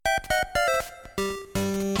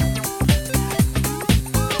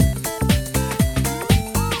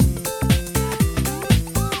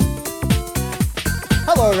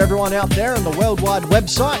everyone out there on the World Wide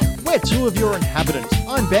website. We're two of your inhabitants.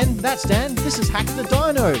 I'm Ben, that's Dan, this is Hack the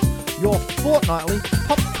Dino, your fortnightly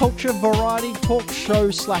pop culture variety talk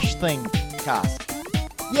show / thing. Cast.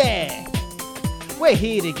 Yeah! We're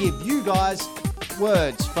here to give you guys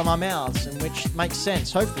words from our mouths and which makes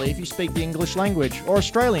sense, hopefully, if you speak the English language, or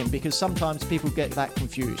Australian, because sometimes people get that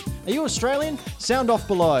confused. Are you Australian? Sound off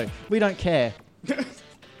below. We don't care.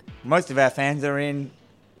 Most of our fans are in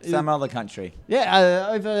some other country. Yeah,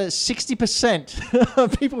 over 60%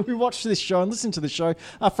 of people who watch this show and listen to the show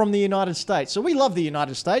are from the United States. So we love the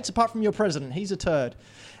United States, apart from your president. He's a turd.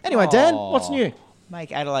 Anyway, Dan, what's new?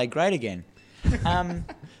 Make Adelaide great again.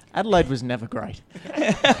 Adelaide was never great.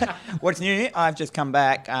 What's new? I've just come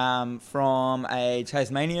back from a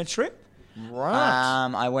Tasmania trip. Right.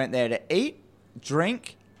 I went there to eat,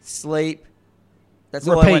 drink, sleep. That's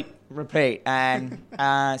Repeat. all I went. Repeat. And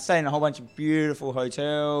stayed in a whole bunch of beautiful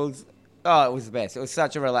hotels. Oh, it was the best. It was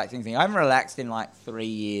such a relaxing thing. I haven't relaxed in like 3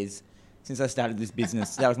 years since I started this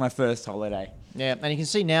business. That was my first holiday. Yeah, and you can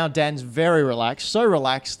see now Dan's very relaxed, so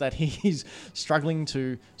relaxed that he's struggling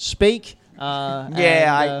to speak.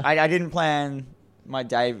 I didn't plan my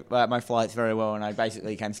day, my flights very well, and I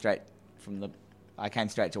basically came straight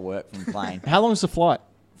to work from the plane. How long is the flight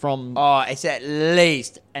from? Oh, it's at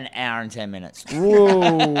least an hour and 10 minutes.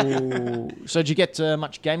 Whoa! So did you get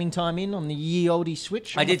much gaming time in on the ye olde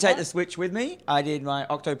Switch? I did take the Switch with me. I did my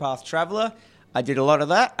Octopath Traveler. I did a lot of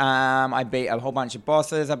that. I beat a whole bunch of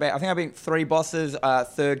bosses. I think I beat 3 bosses,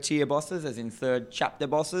 third tier bosses, as in third chapter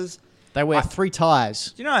bosses. They wear 3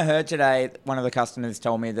 ties. Do you know, I heard today one of the customers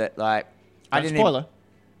told me that, like, Spoiler.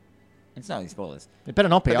 It's not any spoilers. It better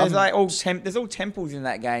not be. But there's like there's all temples in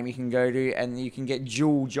that game you can go to, and you can get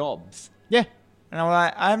dual jobs. Yeah. And I'm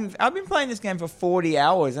like, I've been playing this game for 40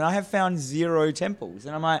 hours, and I have found 0 temples.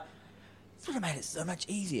 And I'm like, this would have made it so much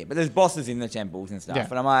easier. But there's bosses in the temples and stuff. Yeah.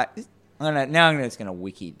 And I'm like, I'm just gonna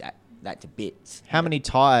wiki that to bits. How many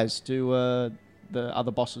ties do the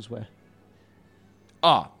other bosses wear?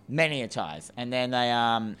 Oh, many a ties. And then they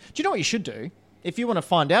Do you know what you should do? If you want to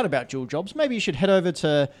find out about dual jobs, maybe you should head over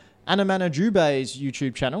to Anamana Jube's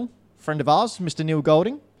YouTube channel, friend of ours, Mr. Neil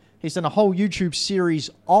Golding. He's done a whole YouTube series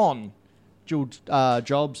on dual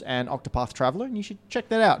jobs and Octopath Traveler, and you should check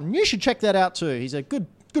that out. And you should check that out too. He's a good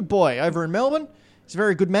boy over in Melbourne. He's a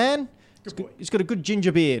very good man. He's got a good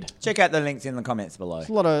ginger beard. check out the links in the comments below. There's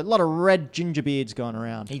a lot of red ginger beards going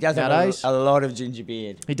around. He does nowadays. have a lot of ginger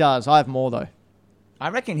beard. He does. I have more though. I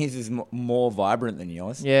reckon his is more vibrant than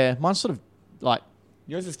yours. Yeah, mine's sort of like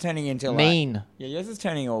Yours is turning into mean. Yeah, yours is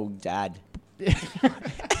turning all dad.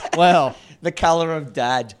 Well, The colour of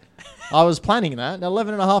dad. I was planning that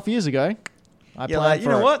 11 and a half years ago. You're like, you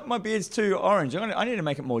know what? My beard's too orange. I need to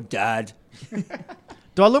make it more dad.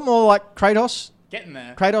 Do I look more like Kratos? Getting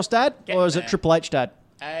there. Kratos dad? Getting Or is it there. Triple H dad?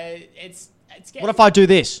 It's getting, What if I do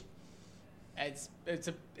this? it's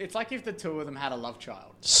like if the two of them had a love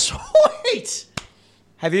child. Sweet!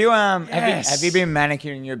 Have you Yes. have you been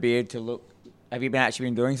manicuring your beard to look? Have you actually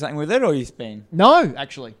been doing something with it, or you've been? No,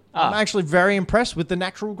 actually. Ah. I'm actually very impressed with the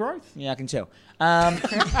natural growth. Yeah, I can tell.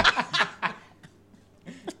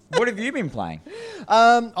 What have you been playing?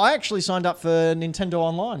 I actually signed up for Nintendo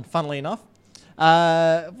Online, funnily enough.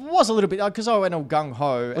 Was a little bit, because I went all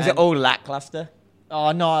gung-ho. Was it all lackluster?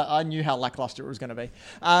 Oh, no, I knew how lackluster it was going to be.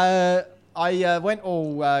 I went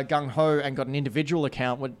all gung-ho and got an individual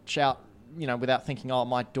account, which without thinking,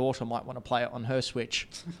 my daughter might want to play it on her Switch.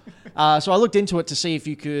 So I looked into it to see if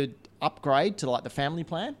you could upgrade to like the family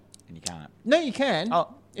plan. And you can't. No, you can.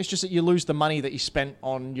 Oh. It's just that you lose the money that you spent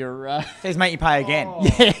on your... Says make you pay again. Oh.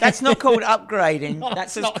 Yeah. That's not called upgrading. No,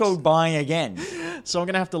 That's it's just not. called buying again. So I'm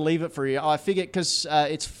going to have to leave it for you. I figured because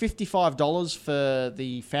it's $55 for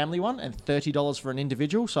the family one and $30 for an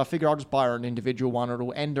individual. So I figure I'll just buy her an individual one.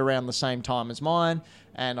 It'll end around the same time as mine,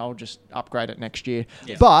 and I'll just upgrade it next year.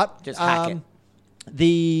 Yeah. But Just hack it.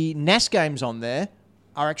 the NAS games on there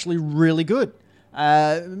are actually really good.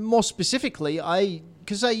 More specifically,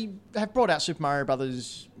 because they have brought out Super Mario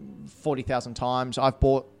Brothers 40,000 times. I've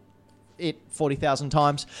bought it 40,000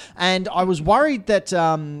 times. And I was worried that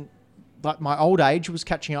my old age was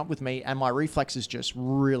catching up with me and my reflexes just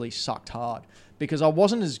really sucked hard because I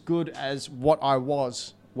wasn't as good as what I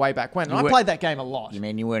was way back when. And I played that game a lot. You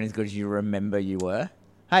mean you weren't as good as you remember you were?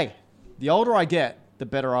 Hey, the older I get, the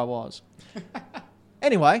better I was.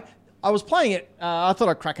 Anyway, I was playing it. I thought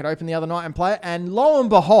I'd crack it open the other night and play it. And lo and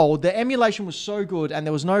behold, the emulation was so good and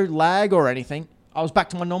there was no lag or anything. I was back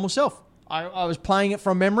to my normal self. I was playing it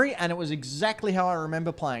from memory and it was exactly how I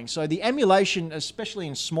remember playing. So the emulation, especially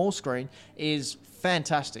in small screen, is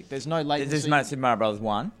fantastic. There's no latency. This is Super Mario Brothers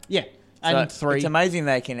 1. Yeah. And So 3. It's amazing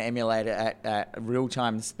they can emulate it at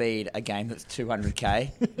real-time speed a game that's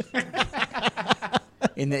 200k.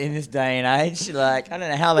 in this day and age, like I don't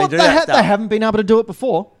know how they do that stuff. They haven't been able to do it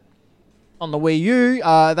before. On the Wii U,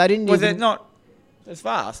 they didn't. Was even, it not as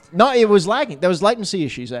fast? No, it was lagging. There was latency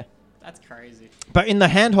issues there. That's crazy. But in the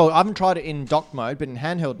handheld, I haven't tried it in dock mode, but in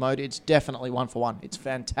handheld mode, it's definitely 1-for-1. It's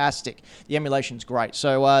fantastic. The emulation's great.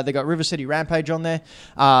 So they got River City Rampage on there.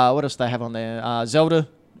 What else do they have on there? Zelda.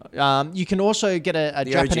 You can also get a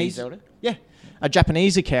The Japanese OG Zelda? Yeah, a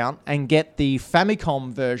Japanese account and get the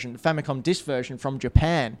Famicom disc version from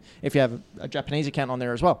Japan if you have a Japanese account on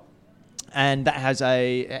there as well. And that has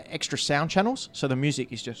a extra sound channels, so the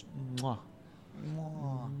music is just mwah,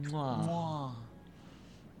 mwah,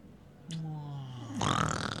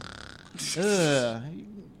 Ugh,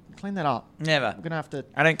 clean that up. Never. I'm gonna have to.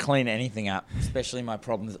 I don't clean anything up, especially my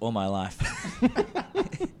problems all my life.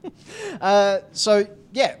 So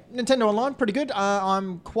yeah, Nintendo Online, pretty good.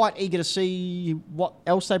 I'm quite eager to see what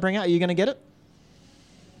else they bring out. Are you going to get it?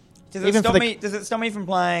 Does it Even for stop the- me? Does it stop me from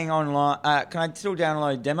playing online? Can I still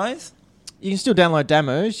download demos? You can still download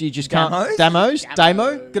demos. You just can't Demos?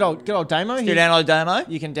 Demo. Good old Damo. Still download demo?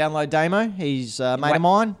 You can download Damo. He's a mate of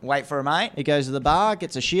mine. Wait for a mate. He goes to the bar,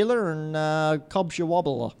 gets a Sheila, and cobs your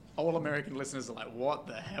wobbler. All American listeners are like, what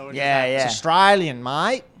the hell? Just Yeah, happened? yeah. It's Australian,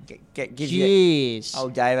 mate. Gives you, Cheers.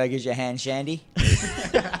 old Davo gives you a hand shandy.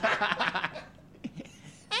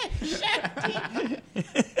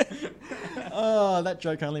 Oh, that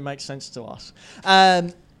joke only makes sense to us.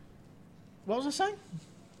 What was I saying?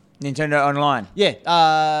 Nintendo Online.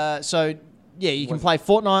 Yeah. So yeah, you can play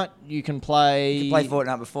Fortnite. You can play. You played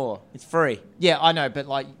Fortnite before. It's free. Yeah, I know, but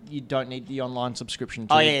like you don't need the online subscription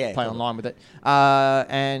to play cool. online with it.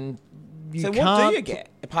 And you So can't, what do you get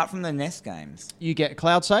apart from the NES games? You get a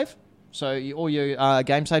cloud save, so all your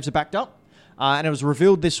game saves are backed up. And it was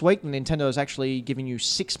revealed this week that Nintendo is actually giving you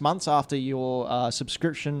 6 months after your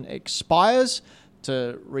subscription expires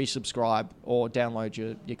to resubscribe or download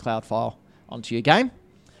your cloud file onto your game.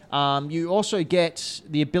 You also get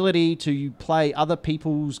the ability to play other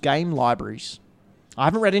people's game libraries. I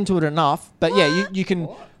haven't read into it enough, but yeah, you can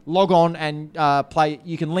log on and play.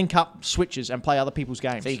 You can link up switches and play other people's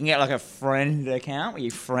games. So you can get like a friend account where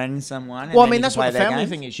you friend someone. And Well, I then mean, you that's can what play the their family games?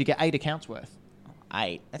 thing is. You get 8 accounts worth.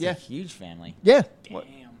 8. That's Yeah. a huge family. Yeah. Damn.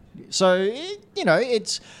 So,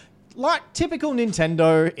 it's like typical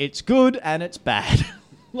Nintendo. It's good and it's bad.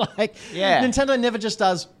 Yeah. Nintendo never just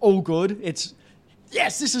does all good. It's,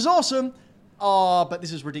 yes, this is awesome. Oh, but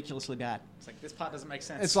this is ridiculously bad. It's like, this part doesn't make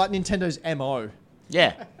sense. It's like Nintendo's MO.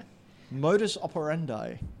 Yeah. Modus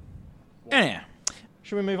operandi. Yeah.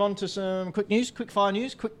 Should we move on to some quick news? Quick fire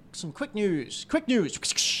news? Some quick news. Quick news.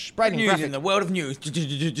 Braden News graphic. in the world of news.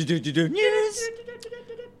 News.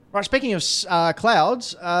 Right, speaking of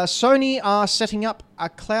clouds, Sony are setting up a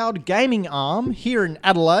cloud gaming arm here in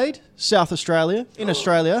Adelaide, South Australia,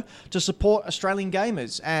 Australia, to support Australian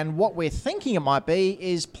gamers. And what we're thinking it might be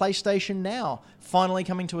is PlayStation Now finally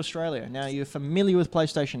coming to Australia. Now, you're familiar with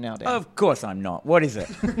PlayStation Now, Dan? Of course I'm not. What is it?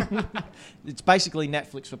 It's basically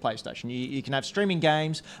Netflix for PlayStation. You can have streaming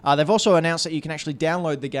games. They've also announced that you can actually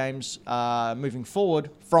download the games moving forward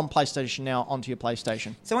from PlayStation Now onto your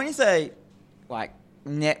PlayStation. So when you say, like,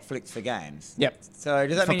 Netflix for games. Yep. So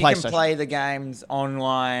does that For mean you can PlayStation. play the games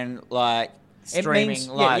online, like It streaming means-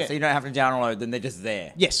 yeah, live? yeah. So you don't have to download them; they're just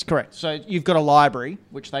there. Yes, correct. So you've got a library,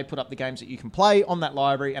 which they put up the games that you can play on that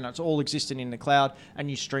library, and it's all existing in the cloud, and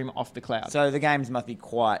you stream it off the cloud. So the games must be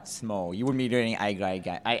quite small. You wouldn't be doing any A-grade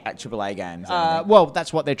game, AAA games. or anything. Well,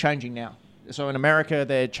 that's what they're changing now. So in America,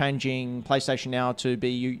 they're changing PlayStation Now to be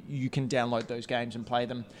you can download those games and play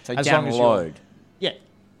them. So as long as you're- download Yeah,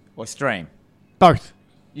 or stream. both.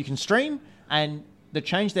 You can stream, and the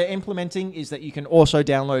change they're implementing is that you can also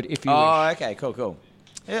download if you Oh, wish. okay, cool.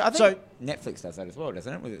 Yeah, I think So- Netflix does that as well,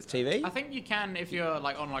 doesn't it? With its TV. I think you can if you're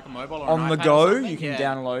like on like a mobile or On an the iPad go, or something. you can Yeah.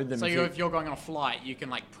 download them So if you- if you're going on a flight, you can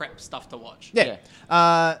like prep stuff to watch. Yeah.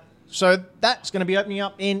 So that's going to be opening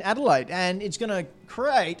up in Adelaide, and it's going to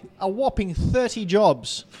create a whopping 30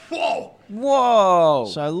 jobs. Whoa!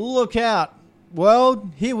 So look out,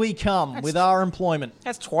 world! Here we come with our employment.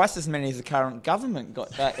 That's twice as many as the current government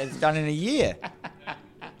got that has done in a year.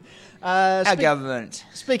 Our government.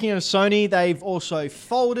 Speaking of Sony, they've also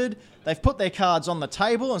folded. They've put their cards on the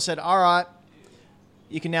table and said, "All right,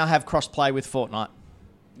 you can now have cross-play with Fortnite."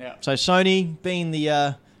 Yeah. So Sony, being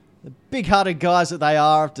the big-hearted guys that they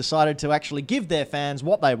are, have decided to actually give their fans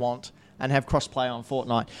what they want and have cross-play on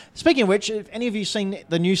Fortnite. Speaking of which, have any of you seen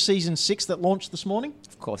the new Season 6 that launched this morning?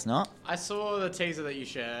 Of course not. I saw the teaser that you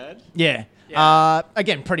shared. Yeah. Yeah.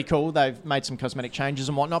 Again, pretty cool. They've made some cosmetic changes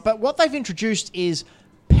and whatnot. But what they've introduced is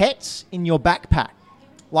pets in your backpack,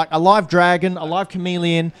 like a live dragon, a live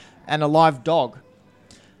chameleon, and a live dog.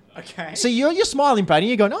 Okay. So you're smiling, Brady.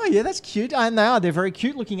 You're going, oh yeah, that's cute, and they are. They're very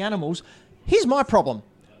cute looking animals. Here's my problem: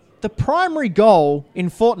 the primary goal in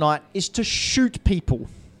Fortnite is to shoot people.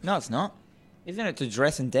 No, it's not. Isn't it to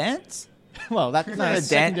dress and dance? Well, that's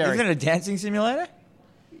secondary. Isn't it a dancing simulator?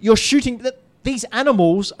 You're shooting. These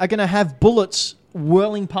animals are going to have bullets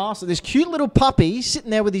whirling past it. This cute little puppy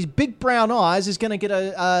sitting there with his big brown eyes is going to get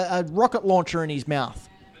a rocket launcher in his mouth.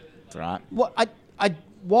 That's right. What?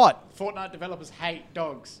 What? Fortnite developers hate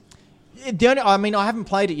dogs. I haven't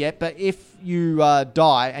played it yet, but if you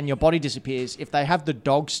die and your body disappears, if they have the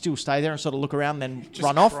dog still stay there and sort of look around, then Just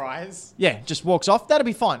run off. cries. Yeah, just walks off. That'll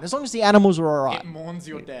be fine as long as the animals are all right. It mourns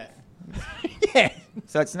your death. Yeah.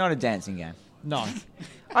 So it's not a dancing game. No.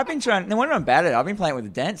 I've been trying. No wonder I'm bad at it. I've been playing with a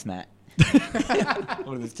dance mat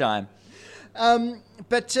all this time.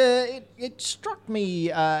 But it struck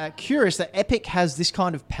me curious that Epic has this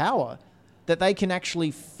kind of power that they can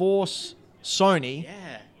actually force Sony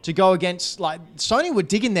Yeah. to go against. Like Sony would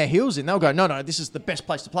dig in their heels in. They'll go, no, this is the best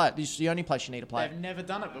place to play it. This is the only place you need to play it. They've never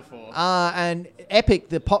done it before. And Epic,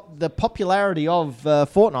 the popularity of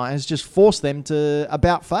Fortnite has just forced them to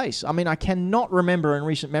about face. I mean, I cannot remember in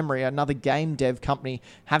recent memory another game dev company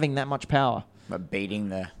having that much power. But beating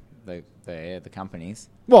the companies.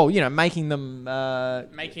 Well, making them.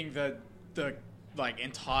 Making the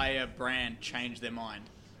entire brand change their mind.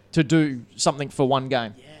 To do something for one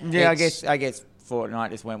game. Yeah, It's- I guess Fortnite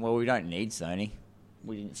just went, well, we don't need Sony.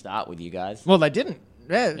 We didn't start with you guys. Well, they didn't.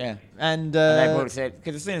 Yeah. Yeah. And, And they would have said,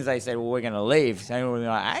 because as soon as they said, well, we're going to leave, Sony would be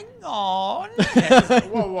like, hang on.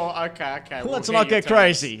 Whoa, okay. let's we'll not hear get your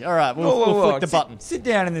terms. crazy. All right, we'll Whoa. flick the button. Sit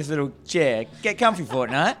down in this little chair. Get comfy,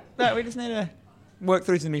 Fortnite. No, we just need to work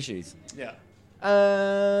through some issues. Yeah.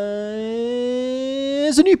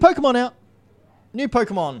 There's a new Pokemon out. New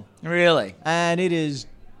Pokemon. Really? And it is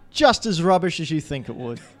just as rubbish as you think it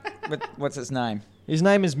would. But what's its name? His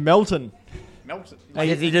name is Melton. Melted.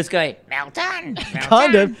 Does he just go, Melton?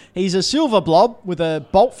 Kind of. He's a silver blob with a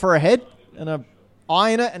bolt for a head and a eye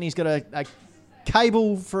in it, and he's got a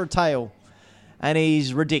cable for a tail. And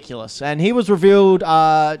he's ridiculous. And he was revealed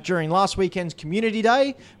during last weekend's Community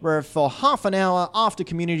Day, where for half an hour after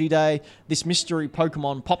Community Day, this mystery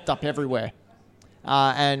Pokemon popped up everywhere.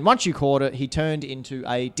 And once you caught it, he turned into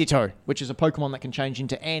a Ditto, which is a Pokemon that can change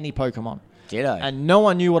into any Pokemon. Ditto. And no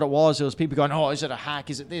one knew what it was. There was people going, oh, is it a hack?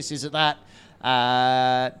 Is it this? Is it that?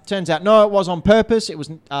 Turns out, no, it was on purpose. It was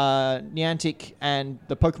Niantic and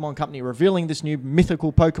the Pokemon Company revealing this new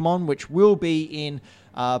mythical Pokemon, which will be in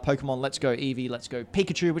Pokemon Let's Go Eevee, Let's Go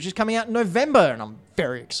Pikachu, which is coming out in November, and I'm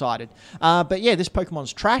very excited. But yeah, this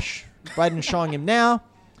Pokemon's trash. Braden's showing him now.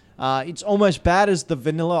 It's almost bad as the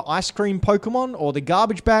vanilla ice cream Pokemon or the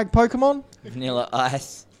garbage bag Pokemon. Vanilla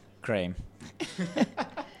ice cream.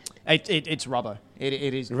 It's Rubbo. It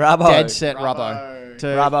is Rubbo. dead set Rubbo. Rubbo.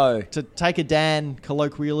 Rubbo. To take a Dan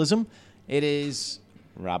colloquialism, it is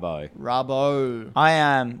Rubbo.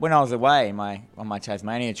 Rubbo. When I was away on my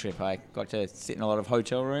Tasmania trip, I got to sit in a lot of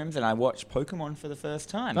hotel rooms and I watched Pokemon for the first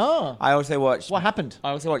time. Oh. I also watched What happened?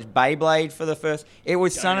 Beyblade for the first. It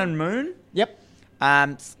was Sun and Moon. Yep.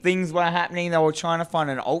 Things were happening. They were trying to find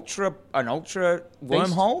an ultra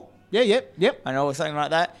wormhole. Yeah, yep. I know, or something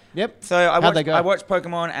like that. Yep. So I How'd they go? watched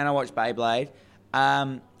Pokemon and I watched Beyblade.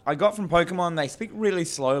 I got from Pokemon, they speak really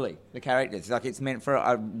slowly, the characters. Like, it's meant for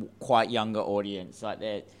a quite younger audience. Like,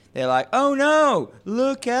 they're like, oh no,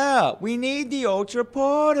 look out, we need the Ultra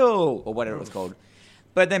Portal, or whatever it was called.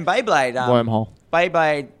 But then Beyblade... Wormhole.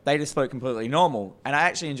 Beyblade, they just spoke completely normal. And I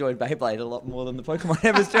actually enjoyed Beyblade a lot more than the Pokemon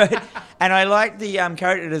episode. And I liked the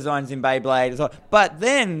character designs in Beyblade as well. But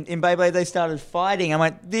then, in Beyblade, they started fighting. I'm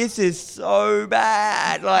like, this is so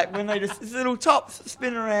bad. Like, when they just... This little tops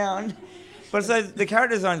spin around. But so, the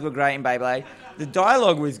character designs were great in Beyblade. The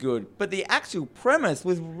dialogue was good. But the actual premise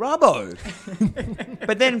was rubbo.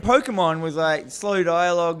 But then Pokemon was like, slow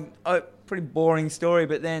dialogue... pretty boring story,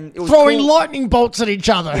 but then it was Throwing cool. lightning bolts at each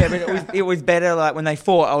other. Yeah, but it was better. Like when they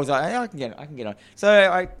fought, I was like, hey, I can get on.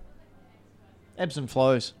 So Ebbs and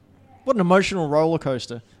flows. What an emotional roller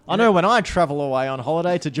coaster. I know when I travel away on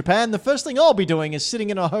holiday to Japan, the first thing I'll be doing is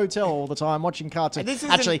sitting in a hotel all the time watching cartoons. This isn't-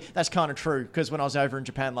 Actually, that's kind of true, because when I was over in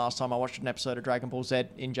Japan last time, I watched an episode of Dragon Ball Z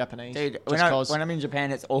in Japanese. dude, just 'cause. when I'm in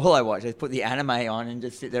Japan, it's all I watch. I just put the anime on and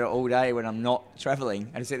just sit there all day when I'm not traveling.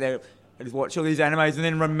 I just sit there. I just watch all these animes and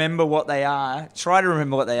then remember what they are. Try to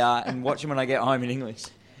remember what they are and watch them when I get home in English.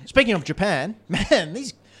 Speaking of Japan,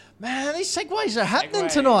 these segues are happening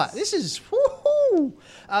Segues. tonight. This is woohoo!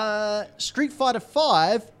 Street Fighter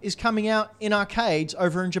V is coming out in arcades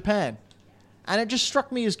over in Japan. And it just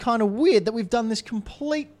struck me as kind of weird that we've done this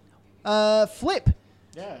complete flip.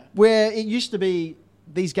 Yeah. Where it used to be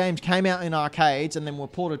these games came out in arcades and then were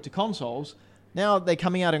ported to consoles. Now they're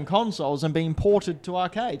coming out in consoles and being ported to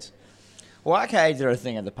arcades. Well, arcades are a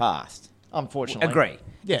thing of the past. Unfortunately. Agree.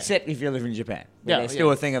 Yeah. Except if you live in Japan. Yeah, They're still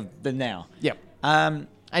yeah. a thing of the now. Yep. And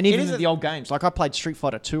And even the old games. Like I played Street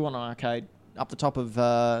Fighter 2 on an arcade up the top of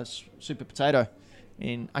Super Potato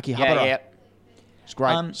in Akihabara. Yeah. It's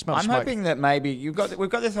great. I'm Smells smoke. hoping that maybe we've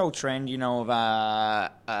got this whole trend, of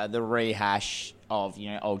the rehash of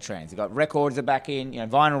old trends. We've got records are back in,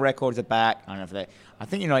 vinyl records are back. I don't know if they. I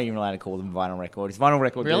think you're not even allowed to call them vinyl records. Vinyl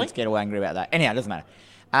records Really? get all angry about that. Anyhow, it doesn't matter.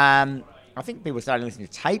 I think people are starting to listen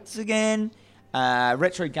to tapes again.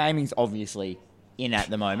 Retro gaming's obviously in at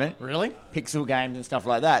the moment. Really? Pixel games and stuff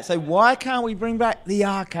like that. So why can't we bring back the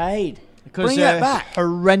arcade? Because bring they're that back.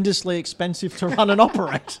 horrendously expensive to run and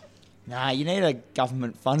operate. Nah, you need a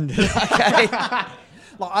government-funded arcade.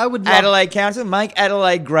 Like I would love Adelaide Council, make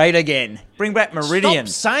Adelaide great again. Bring back Meridian.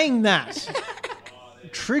 Stop saying that.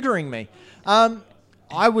 Triggering me.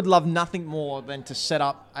 I would love nothing more than to set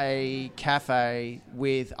up a cafe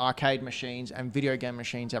with arcade machines and video game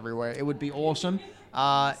machines everywhere. It would be awesome.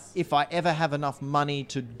 If I ever have enough money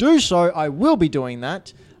to do so, I will be doing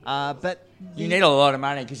that. But You need a lot of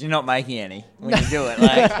money because you're not making any when you do it.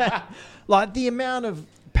 Like, like the amount of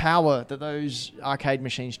power that those arcade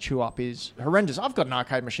machines chew up is horrendous. I've got an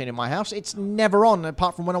arcade machine in my house. It's never on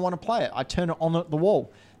apart from when I want to play it. I turn it on at the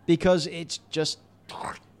wall because it's just...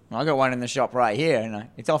 I got one in the shop right here, and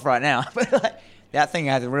it's off right now. But that thing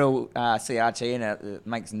has a real CRT in it that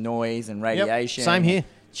makes noise and radiation. same here.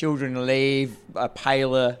 Children leave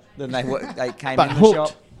paler than they came But in the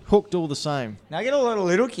shop. hooked all the same. Now I get a lot of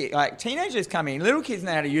little kids, like teenagers come in. Little kids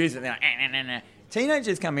know how to use it. They're like, nah.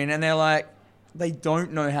 Teenagers come in and they're like, they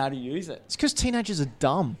don't know how to use it. It's because teenagers are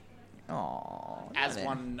dumb. Oh, As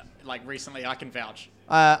one, like recently, I can vouch.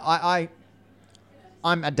 I'm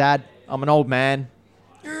a dad. I'm an old man.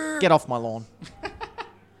 Get off my lawn.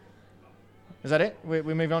 Is that it? We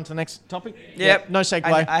move on to the next topic? Yep. No segue.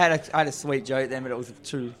 I had a sweet joke then, but it was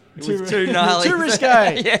too gnarly. Too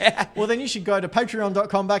risque. Yeah. Well, then you should go to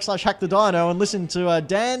patreon.com/hackthedino and listen to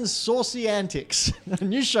Dan's Saucy Antics, a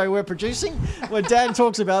new show we're producing where Dan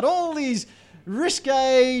talks about all these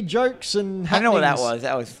risque jokes and I don't know what that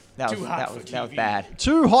happenings. was. Too hot for That was TV. bad.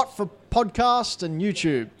 Too hot for podcast and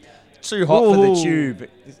YouTube. Too hot for Ooh. the tube.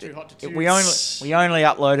 Too hot to tube. We only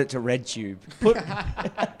upload it to RedTube.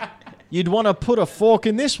 You'd want to put a fork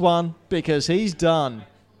in this one because he's done.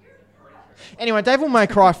 Anyway, Devil May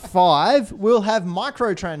Cry 5 will have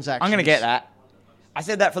microtransactions. I'm gonna get that. I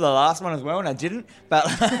said that for the last one as well, and I didn't. But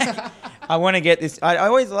I want to get this. I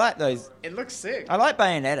always like those. It looks sick. I like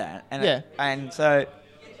Bayonetta, and Yeah. and so.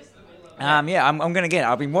 I'm gonna get it.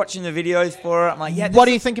 I've been watching the videos for it. I'm like, yeah. What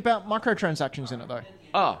do you think about microtransactions in it, though?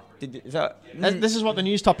 This is what the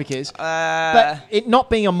news topic is. But it not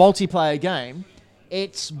being a multiplayer game,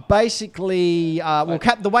 it's basically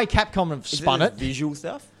the way Capcom have spun it. Visual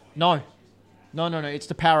stuff. No, it's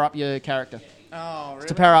to power up your character. Oh, really?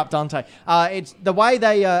 To power up Dante. It's the way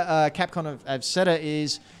they Capcom have said it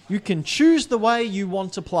is you can choose the way you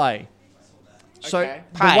want to play. So Okay.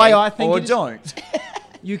 the way I think or it is, don't.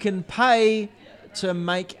 you can pay to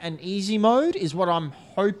make an easy mode is what I'm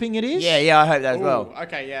hoping it is. yeah, I hope that as Ooh, well.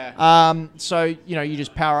 okay, yeah. So you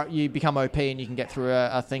just power up, you become OP, and you can get through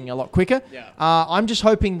a thing a lot quicker. Yeah. I'm just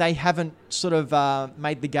hoping they haven't sort of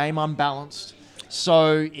made the game unbalanced,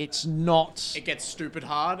 so it's not It gets stupid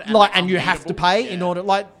hard. and you have to unbeatable. pay Yeah. in order.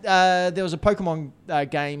 There was a Pokemon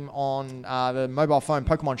game on the mobile phone,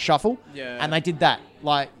 Pokemon Shuffle, Yeah. and they did that.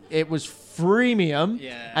 It was freemium,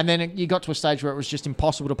 Yeah. and then you got to a stage where it was just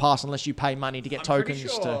impossible to pass unless you pay money to get tokens.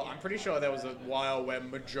 I'm pretty sure there was a while where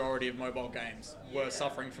majority of mobile games were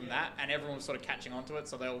suffering from that, and everyone was sort of catching on to it,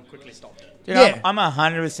 so they all quickly stopped it. Dude, Yeah. I'm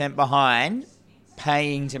 100% behind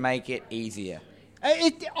paying to make it easier.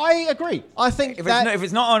 I agree. I think If that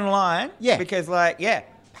it's not online, Yeah. because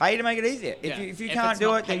pay to make it easier. Yeah. If you If can't it's do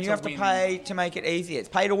not it, then pay you to have to win. pay to make it easier. It's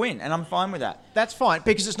pay to win, and I'm fine with that. that's fine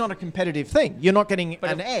because it's not a competitive thing. You're not getting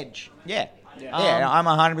But an if- edge. Yeah, Yeah. I'm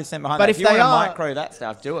 100% behind but that. if you they want to are- micro that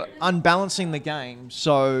stuff, do it. Unbalancing the game,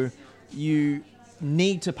 so you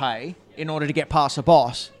need to pay in order to get past a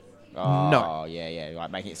boss. Oh, yeah, like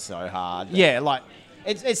making it so hard. Yeah,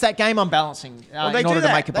 it's that game unbalancing in order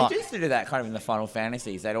to make a buck. They used to do that kind of in the Final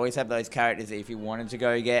Fantasies. They'd always have those characters that if you wanted to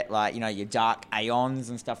go get, your Dark Aeons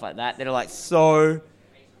and stuff like that, that are, so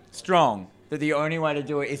strong that the only way to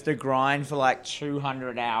do it is to grind for,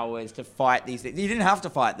 200 hours to fight these things. You didn't have to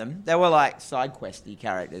fight them. They were, side questy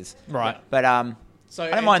characters. Right. But, So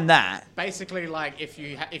I don't mind that. Basically, like if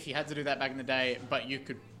you had to do that back in the day, but you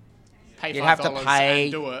could pay You'd have to $5 pay.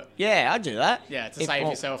 and do it. Yeah, I'd do that. Yeah, to If- save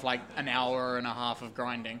well, yourself like an hour and a half of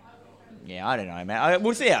grinding. Yeah, I don't know, man.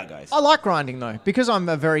 We'll see how it goes. I like grinding though, because I'm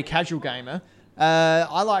a very casual gamer.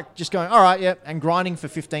 I like just going, all right, yeah, and grinding for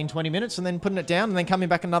 15, 20 minutes and then putting it down and then coming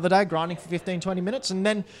back another day, grinding for 15, 20 minutes. And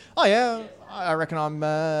then, oh yeah, I reckon I'm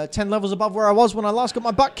 10 levels above where I was when I last got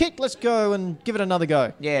my butt kicked. Let's go and give it another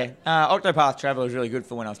go. Yeah, Octopath Traveler is really good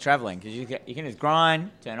for when I was traveling because you can just grind,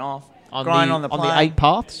 turn off, On grind the, on the plane. on the 8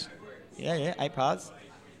 paths Yeah, 8 paths.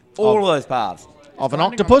 All of those paths. of an Grinding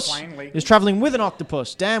on the octopus. plane legal? He's traveling with an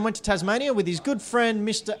octopus. Dan went to Tasmania with his good friend,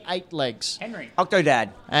 Mr. Eight Legs. Henry. Octodad.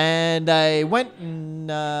 And they went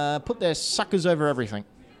and put their suckers over everything.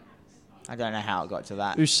 I don't know how it got to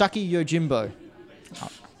that. Usaki Yojimbo.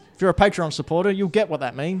 If you're a Patreon supporter, you'll get what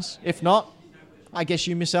that means. If not, I guess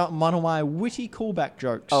you miss out on one of my witty callback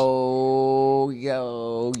jokes. Oh,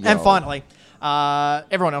 yo. And finally,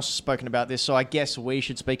 everyone else has spoken about this, so I guess we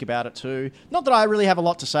should speak about it too. Not that I really have a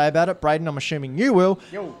lot to say about it, Braden, I'm assuming you will.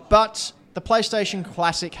 Yo. But the PlayStation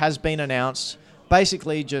Classic has been announced.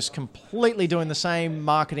 Basically just completely doing the same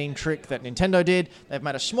marketing trick that Nintendo did. They've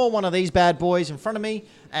made a small one of these bad boys in front of me,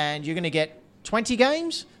 and you're going to get 20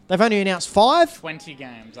 games. They've only announced 5. 20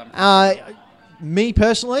 games. Me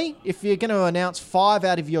personally, if you're going to announce 5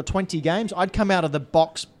 out of your 20 games, I'd come out of the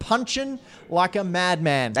box punching like a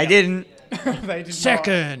madman. They didn't. They did not.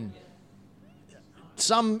 Second,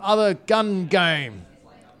 some other gun game,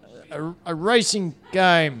 a racing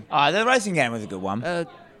game. Oh, the racing game was a good one.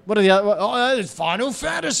 What are the other? Oh, there's Final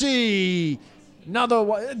Fantasy. Another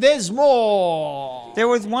one. There's more. There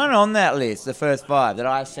was one on that list, the first 5, that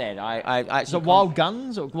I said. I Is actually. it Wild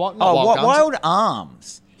Guns or what? Not Oh, Wild Guns. Wild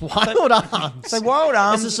Arms. Wild Arms. So Wild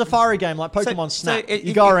Arms. It's a safari game like Pokemon Snap.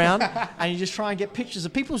 You go around and you just try and get pictures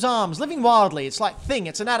of people's arms living wildly. It's like Thing.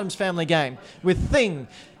 It's an Addams Family game with Thing.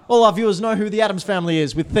 All our viewers know who the Addams Family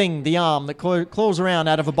is with Thing, the arm that claws around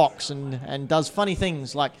out of a box and does funny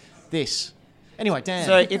things like this. Anyway, Dan.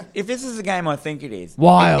 So if this is the game I think it is,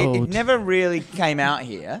 Wild. It never really came out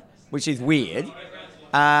here, which is weird.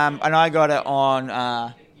 And I got it on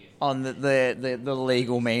the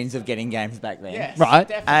legal means of getting games back then. Yes, Right.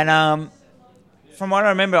 definitely. And from what I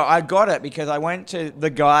remember, I got it because I went to the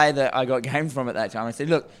guy that I got games from at that time. I said,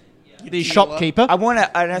 "Look, the shopkeeper. I want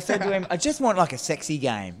to," and I said to him, "I just want like a sexy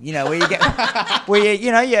game, you know, where you get, where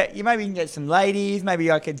you maybe can get some ladies, maybe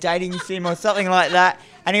like a dating sim or something like that."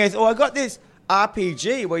 And he goes, "Oh, I got this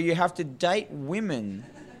RPG where you have to date women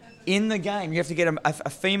in the game. You have to get a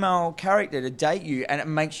female character to date you, and it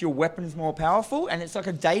makes your weapons more powerful, and it's like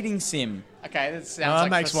a dating sim." Okay, that sounds That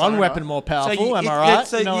like makes Persona. one weapon more powerful. you- Am I it- right?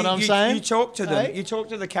 so you know what I'm saying? You talk to them. Hey? You talk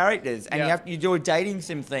to the characters, and Yeah. you do a dating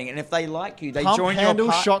sim thing. And if they like you, they Pump join handle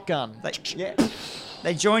your shotgun.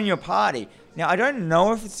 They join your party. Now I don't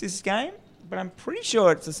know if it's this game, but I'm pretty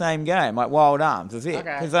sure it's the same game. Like Wild Arms is it?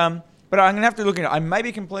 Okay. 'Cause, but I'm gonna have to look into it. I may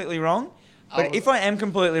be completely wrong. But I'll- if I am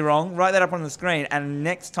completely wrong, write that up on the screen, and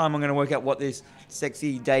next time I'm going to work out what this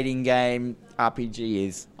sexy dating game RPG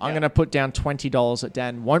is. I'm going to put down $20 that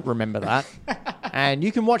Dan won't remember that. And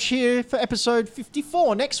you can watch here for episode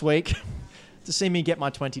 54 next week to see me get my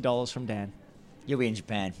 $20 from Dan. You'll be in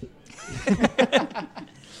Japan.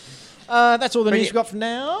 That's all the But news yeah- we've got for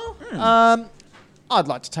now. I'd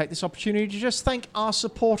like to take this opportunity to just thank our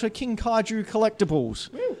supporter, King Kaiju Collectibles.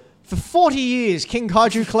 For 40 years, King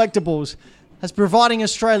Kaiju Collectibles has providing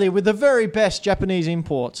Australia with the very best Japanese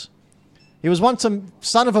imports. He was once a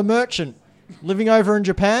son of a merchant living over in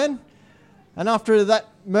Japan, and after that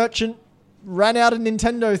merchant ran out of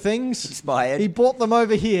Nintendo things, Expired. he brought them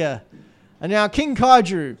over here. And now King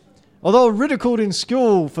Kaiju, although ridiculed in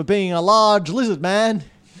school for being a large lizard man,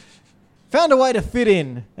 found a way to fit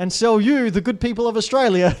in and sell you, the good people of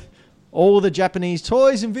Australia, all the Japanese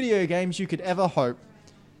toys and video games you could ever hope.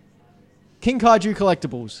 King Kaiju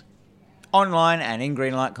Collectibles. Online and in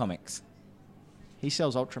Greenlight Comics. He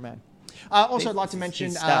sells Ultraman. Also, I'd like to mention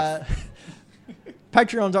his stuff.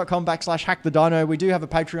 patreon.com/hackthedino. We do have a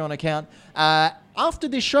Patreon account. After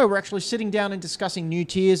this show, we're actually sitting down and discussing new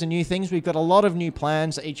tiers and new things. We've got a lot of new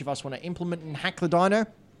plans that each of us want to implement in Hack the Dino.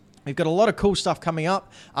 We've got a lot of cool stuff coming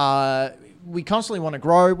up. We constantly want to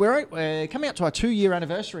grow. We're coming up to our 2-year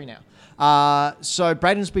anniversary now. So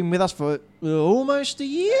Braden's been with us for almost a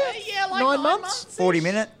year? Yeah, like 9 months? 40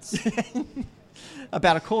 minutes.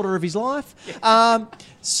 About a quarter of his life.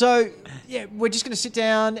 So, yeah, we're just going to sit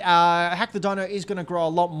down. Hack the Dino is going to grow a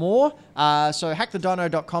lot more. So,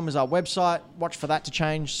 hackthedino.com is our website. Watch for that to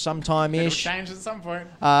change It'll sometime-ish. change at some point.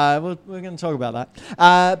 We're going to talk about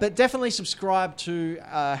that. But definitely subscribe to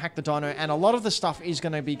Hack the Dino. And a lot of the stuff is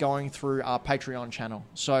going to be going through our Patreon channel.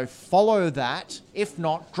 So, follow that. If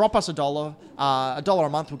not, drop us $1. $1 a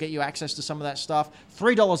month will get you access to some of that stuff.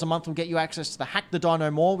 $3 a month will get you access to the Hack the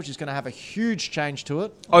Dino More, which is going to have a huge change to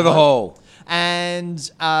it. Overhaul. And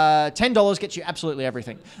 $10 gets you absolutely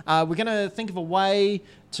everything. We're going to think of a way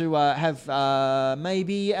to have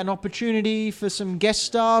maybe an opportunity for some guest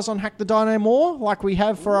stars on Hack the Dino More, like we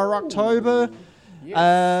have for our October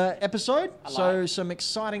episode. So some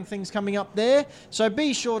exciting things coming up there. So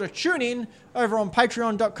be sure to tune in over on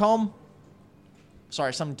patreon.com.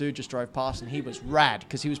 Sorry, some dude just drove past and he was rad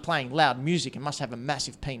because he was playing loud music and must have a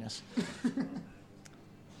massive penis.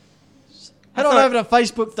 Head on over to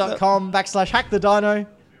facebook.com/hackthedino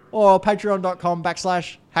or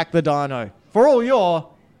patreon.com/hackthedino for all your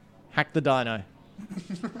Hack the Dino.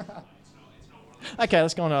 Okay,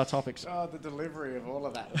 let's go on to our topics. Oh, the delivery of all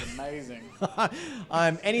of that is amazing.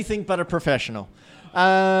 I'm anything but a professional.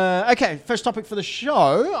 Okay, first topic for the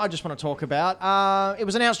show I just want to talk about. It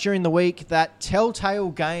was announced during the week that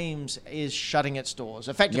Telltale Games is shutting its doors,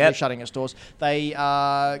 effectively shutting its doors. They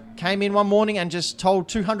came in one morning and just told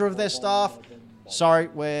 200 of their staff, sorry,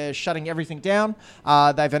 we're shutting everything down.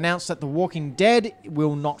 They've announced that The Walking Dead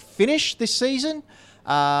will not finish this season.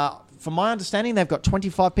 From my understanding, they've got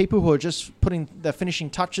 25 people who are just putting the finishing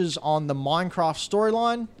touches on the Minecraft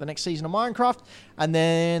storyline, the next season of Minecraft, and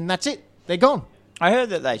then that's it. They're gone. I heard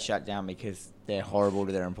that they shut down because they're horrible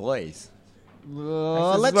to their employees.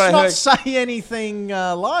 Let's not say anything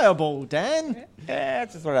liable, Dan. Yeah,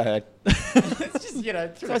 that's just what I heard. It's just,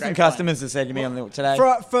 So some customers have said to me on the today.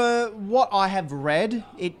 For what I have read,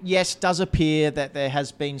 it does appear that there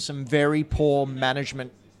has been some very poor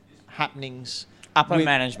management happenings. Upper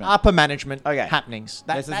management happenings.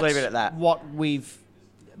 Let's just leave it at that. What we've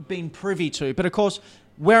been privy to. But of course,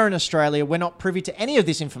 we're in Australia. We're not privy to any of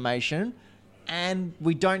this information. And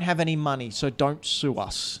we don't have any money, so don't sue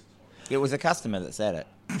us. It was a customer that said it.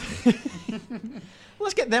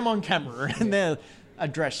 Let's get them on camera and their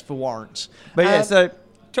address for warrants. But so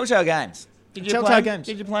Telltale Games. Did you Telltale Games.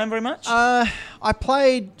 Did you play them very much? I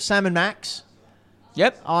played Sam and Max.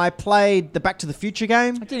 Yep. I played the Back to the Future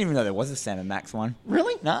game. I didn't even know there was a Sam and Max one.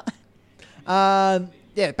 Really? No.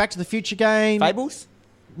 Back to the Future game. Fables?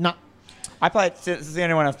 No. I played. This is the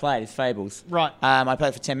only one I've played. Is Fables. Right. I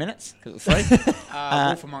played for 10 minutes because it was free.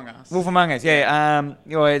 Wolf Among Us. Wolf Among Us. Yeah.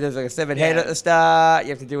 There's like a severed head at the start. You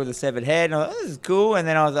have to deal with a severed head. And I was like, this is cool. And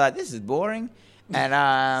then I was like, this is boring.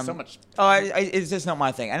 And So much. It's just not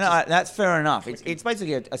my thing. And that's fair enough. It's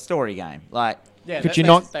basically a story game. Like, Could you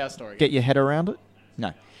not They are story. get your head around it?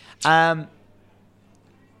 no.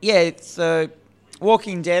 It's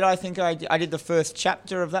Walking Dead. I think I did the first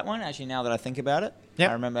chapter of that one. Actually, now that I think about it, Yep.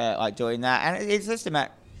 I remember doing that. And it's just a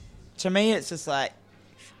matter. To me, it's just like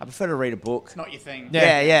I prefer to read a book. It's not your thing.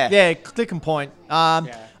 Yeah. Click and point. I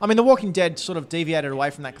mean, The Walking Dead sort of deviated away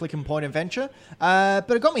from that click and point adventure, but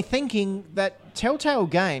it got me thinking that Telltale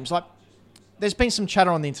Games, like, there's been some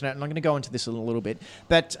chatter on the internet, and I'm going to go into this a little bit,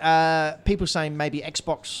 but people saying maybe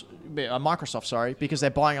Microsoft, sorry, because they're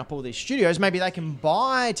buying up all these studios, maybe they can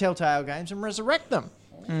buy Telltale Games and resurrect them.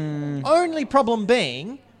 Only problem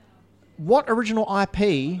being, what original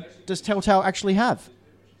IP does Telltale actually have?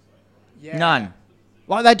 Yeah. None.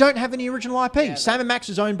 Like, they don't have any original IP. Yeah, Sam & Max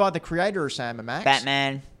is owned by the creator of Sam & Max.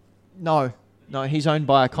 Batman. No, he's owned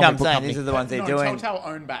by a No, comic I'm book saying company. these are the ones they're No, doing. Telltale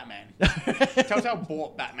owned Batman. Telltale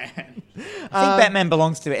bought Batman. I think Batman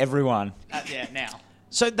belongs to everyone. Now.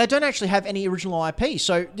 So they don't actually have any original IP.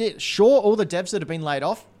 So yeah, sure, all the devs that have been laid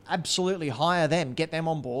off, absolutely hire them, get them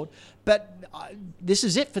on board. But this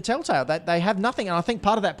is it for Telltale. They have nothing. And I think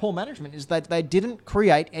part of that poor management is that they didn't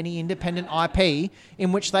create any independent IP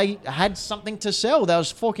in which they had something to sell. They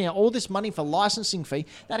was forking out all this money for licensing fee.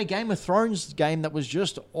 They had a Game of Thrones game that was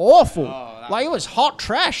just awful. It was hot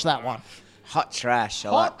trash, that one. Hot trash.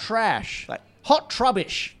 Hot trash. Like- Hot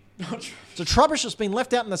trubbish. It's a trubbish that's been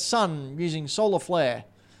left out in the sun using solar flare.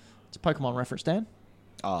 It's a Pokemon reference, Dan.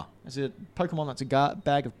 Oh, It's a Pokemon that's a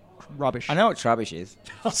bag of rubbish. I know what Trubbish is.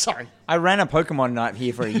 Oh, sorry. I ran a Pokemon night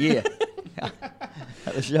here for a year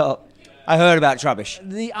at the shop. I heard about Trubbish.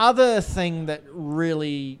 The other thing that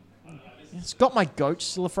really... It's got my goat,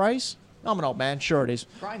 still a phrase? I'm an old man. Sure it is.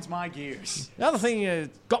 Grinds my gears. The other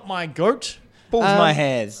thing, got my goat. Pulls my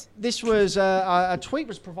hairs. This was a tweet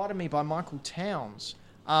was provided me by Michael Towns,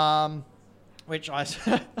 which I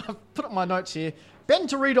put up my notes here. Ben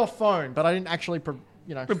to read off phone, but I didn't actually,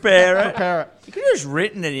 Prepare it. Prepare it. You could have just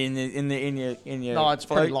written it in your. No, it's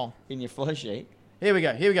pretty long. In your flow sheet. Here we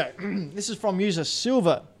go. This is from user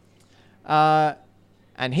Silver.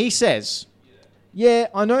 And he says, yeah,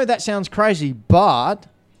 I know that sounds crazy, but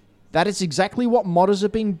that is exactly what modders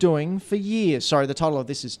have been doing for years. Sorry, the title of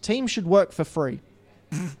this is Teams Should Work for Free.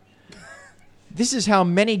 This is how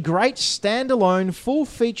many great standalone,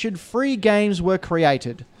 full-featured free games were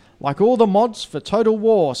created, like all the mods for Total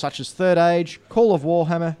War, such as Third Age, Call of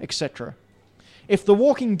Warhammer, etc. If The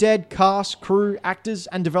Walking Dead cast, crew, actors,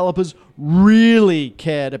 and developers really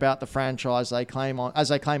cared about the franchise as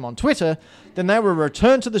they claim on Twitter, then they would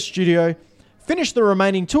return to the studio, finish the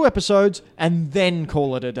remaining 2 episodes, and then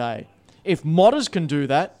call it a day. If modders can do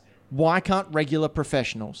that, why can't regular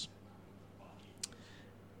professionals?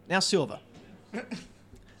 Now, Silver,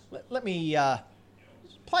 let me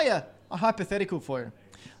play a hypothetical for you.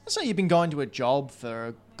 Let's say you've been going to a job for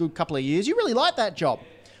a good couple of years. You really like that job.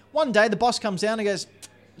 One day, the boss comes down and goes,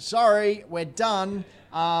 sorry, we're done.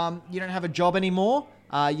 You don't have a job anymore.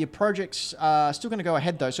 Your project's still going to go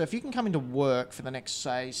ahead, though. So if you can come into work for the next,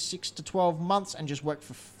 say, 6 to 12 months and just work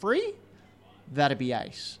for free, that'd be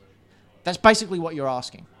ace. That's basically what you're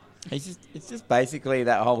asking. It's just basically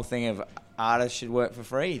that whole thing of artists should work for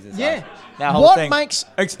free. It's Yeah. like that whole What thing. makes...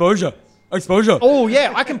 Exposure. Oh,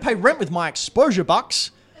 yeah, I can pay rent with my exposure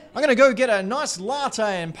bucks. I'm going to go get a nice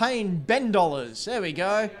latte and pay in Ben dollars. There we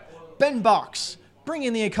go. Ben bucks.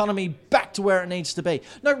 Bringing the economy back to where it needs to be.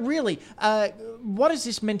 No, really, what is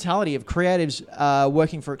this mentality of creatives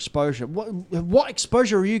working for exposure? What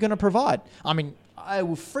exposure are you going to provide? I mean, I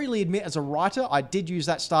will freely admit as a writer, I did use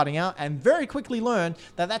that starting out and very quickly learned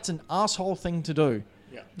that that's an asshole thing to do.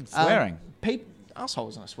 Yeah. Swearing. Asshole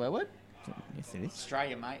isn't a swear word. Yes, it is.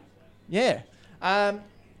 Australia, mate. Yeah.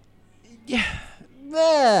 Yeah.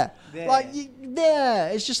 There. There. Like, there.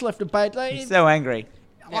 It's just left a bait. Like, He's so angry.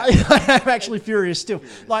 I am actually furious still.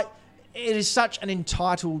 Like, it is such an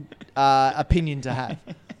entitled opinion to have.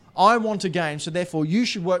 I want a game, so therefore you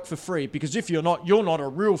should work for free, because if you're not a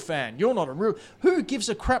real fan. You're not a real... Who gives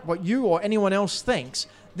a crap what you or anyone else thinks?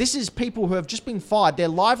 This is people who have just been fired. Their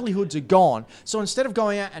livelihoods are gone. So instead of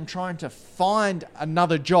going out and trying to find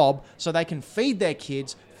another job so they can feed their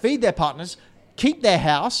kids, feed their partners, keep their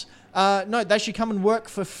house... no, they should come and work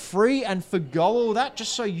for free and forgo all that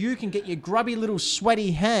just so you can get your grubby little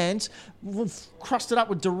sweaty hands crusted up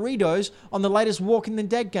with Doritos on the latest Walking the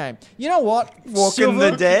Dead game. You know what? Walking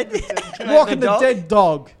the dead? Walking the dead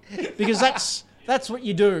dog. Because that's what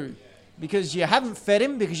you do. Because you haven't fed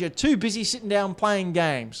him because you're too busy sitting down playing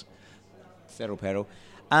games. Settle pedal.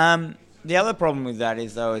 The other problem with that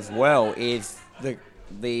is, though, as well, is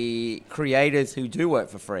the creators who do work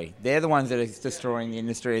for free. They're the ones that are destroying the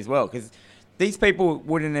industry as well, because these people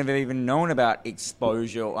wouldn't have even known about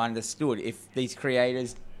exposure or understood if these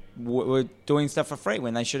creators were doing stuff for free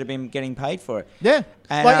when they should have been getting paid for it. Yeah.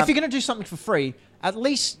 And, like, if you're going to do something for free, at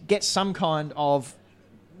least get some kind of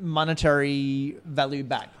monetary value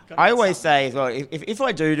back. I always say as well, if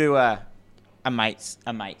I do a mate's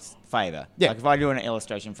favour, Yeah. like if I do an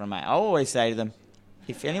illustration for a mate, I always say to them,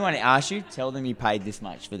 if anyone asks you, tell them you paid this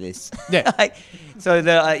much for this. Yeah. So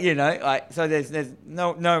so there's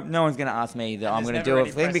no one's going to ask me that I'm going to do a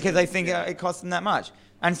thing because they think it costs them that much.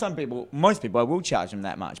 And most people, I will charge them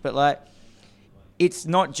that much. But like, it's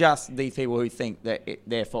not just these people who think that it's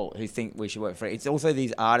their fault, who think we should work for free. It's also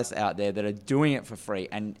these artists out there that are doing it for free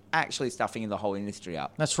and actually stuffing the whole industry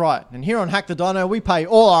up. That's right. And here on Hack the Dino, we pay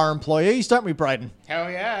all our employees, don't we, Braden?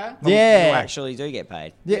 Hell yeah. Yeah. You actually do get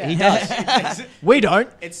paid. Yeah, he does. We don't.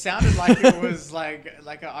 It sounded like it was like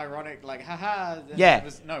an ironic, like, haha. and Yeah. it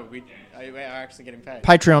was- no, we are actually getting paid.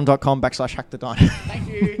 Patreon.com/Hack the Dino. Thank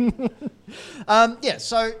you. Yeah,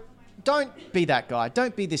 so don't be that guy.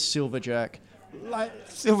 Don't be this silver jerk. Like,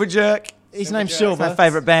 Silver Jerk. his Silver name's Jerk. Silver. My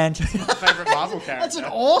favourite band. My favorite Marvel character. That's an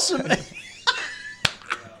awesome...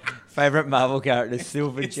 Favourite Marvel character,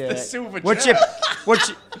 Silver It's Jerk. the Silver What's Jerk.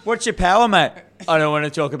 what's your power, mate? I don't want to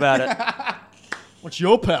talk about it. What's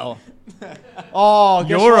your power? Oh, guess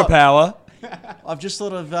You're what? a power. I've just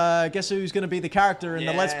thought of guess who's going to be the character in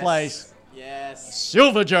the Let's Plays. Yes.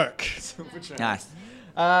 Silver Jerk. Silver Jerk. Nice.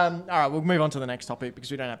 All right, we'll move on to the next topic because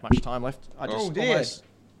we don't have much time left. I just Oh, dear. almost...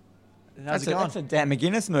 How's it going? That's a Dan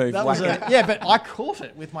McGuinness move. That was Whack it. yeah, but I caught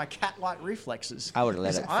it with my cat-like reflexes. I would've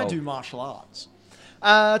let Because it I fall. do martial arts.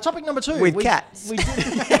 Topic number 2. With cats.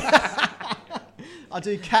 I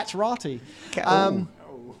do cat-rati. Cat- Oh,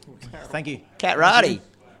 Thank you. Cat Roddy.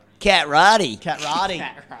 Cat Roddy. Cat-rati.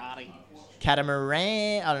 Cat-rati.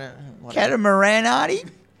 Catamaran. I don't know. Whatever. Catamaran Artie.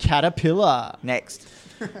 Caterpillar. Next.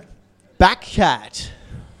 Backcat.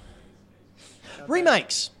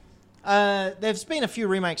 Remakes. There's been a few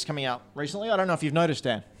remakes coming out recently. I don't know if you've noticed,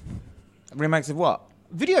 Dan. Remakes of what?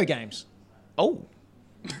 Video games. Oh.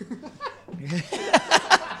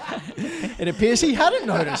 It appears he hadn't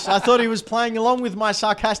noticed. I thought he was playing along with my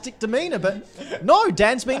sarcastic demeanour, but no,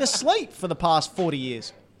 Dan's been asleep for the past 40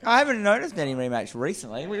 years. I haven't noticed any remakes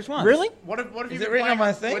recently. Which one? Really? What have you Is been it written playing on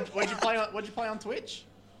my thing? What'd you play on Twitch?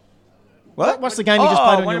 What? What's the game you just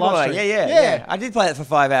played on Wonder your live Boy. stream? Yeah. I did play it for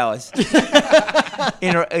 5 hours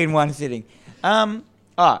in one sitting.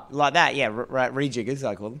 Like that. Yeah, rejiggers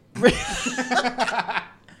I call them.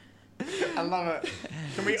 I love it.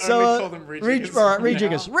 Can we only call them rejiggers?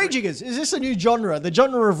 Rejiggers. Rejiggers. Is this a new genre? The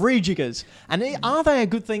genre of rejiggers. And are they a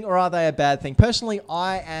good thing or are they a bad thing? Personally,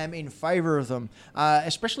 I am in favour of them,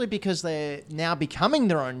 especially because they're now becoming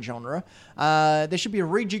their own genre. There should be a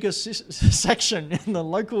rejigger section in the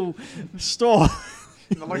local store.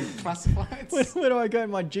 In the local classifieds. Where do I go in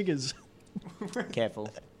my jiggers? Careful.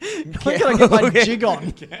 I gotta get my jig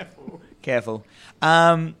on. Careful.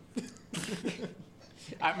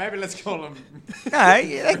 Maybe let's call them. No,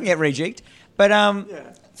 yeah, they can get rejigged. But and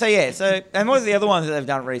what are the other ones that they've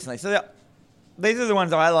done recently? So these are the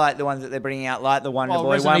ones I like, the ones that they're bringing out, like the Wonder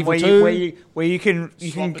Boy Resident one, Evil where 2. you can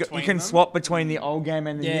between them. swap between the old game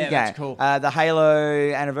and the new game. that's cool. The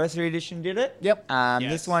Halo Anniversary Edition did it. Yep.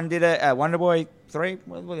 Yes. This one did it. Wonder Boy 3.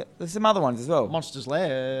 There's some other ones as well. Monsters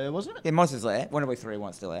Lair, wasn't it? Yeah, Monsters Lair. Wonder Boy 3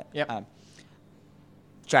 wants to let. Yep.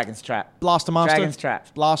 Dragon's Trap. Blaster Master. Dragon's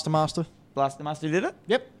Trap. Blaster Master. Blaster Master did it.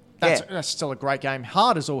 Yep. Yeah. That's still a great game.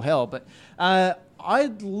 Hard as all hell, but I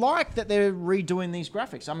like that they're redoing these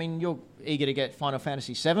graphics. I mean, you're eager to get Final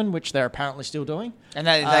Fantasy VII, which they're apparently still doing. And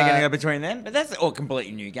they're going to go between them. But that's all a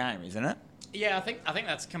completely new game, isn't it? Yeah, I think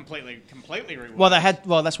that's completely reworked.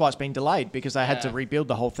 Well, that's why it's been delayed, because they had to Yeah. rebuild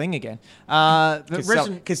the whole thing again. But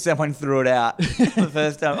Because someone threw it out the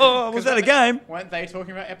first time. Oh, was that a game? Weren't they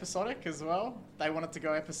talking about episodic as well? They wanted to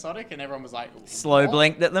go episodic, and everyone was like, Slow what?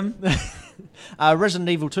 blinked at them. Resident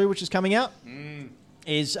Evil 2, which is coming out,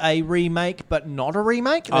 is a remake, but not a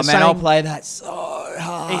remake. Oh, They're man, I'll saying play that so It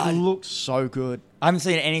hard. looks so good. I haven't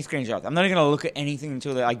seen any screenshots. I'm not even going to look at anything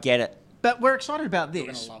until I get it. But we're excited about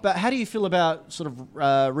this. gonna love But how do you feel about sort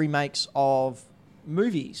of remakes of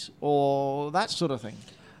movies or that sort of thing?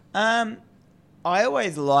 I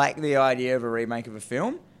always like the idea of a remake of a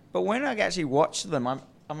film, but when I actually watch them, I'm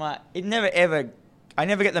like, I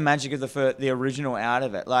never get the magic of the original out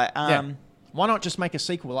of it. Like, Why not just make a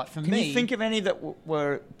sequel? Like for can me, you think of any that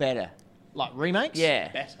were better? like remakes. Yeah,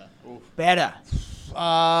 Better. Oof. better.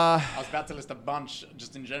 I was about to list a bunch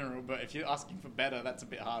just in general, but if you're asking for better, that's a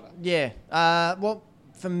bit harder. Yeah. Well,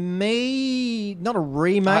 for me, not a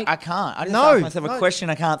remake. I can't. I just No, asked myself no. a question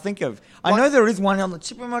I can't think of. I Like- know there is one on the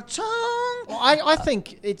tip of my tongue. Well, I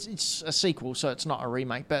think it's a sequel, so it's not a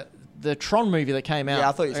remake. But the Tron movie that came out Yeah,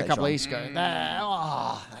 I thought you a said couple of Tron. years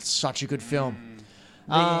ago, that's such a good film.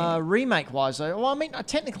 Remake-wise, though, well, I mean,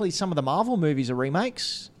 technically some of the Marvel movies are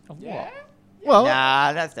remakes. Of Yeah? what? Well,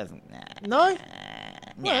 Nah, that doesn't. no. Nah.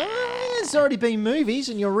 Well, there's already been movies,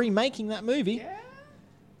 and you're remaking that movie. Yeah.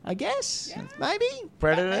 I guess, Yeah. maybe.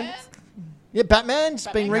 Predator. Batman? Yeah, Batman's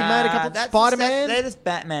been Batman. remade a couple. That's Spider-Man. They're just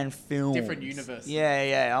Batman films. Different universe.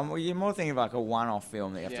 Yeah. You're more thinking of like a one-off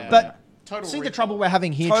film that you have Yeah. to. But Total see the Recall. trouble we're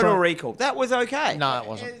having here. Total Tron- Recall. That was okay. No, it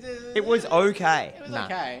wasn't. It was okay. It was Nah.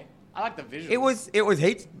 okay. I like the visuals. It was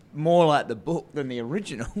heaps more like the book than the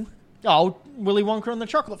original. Oh, Willy Wonka and the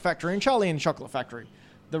Chocolate Factory and Charlie and the Chocolate Factory.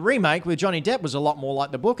 The remake with Johnny Depp was a lot more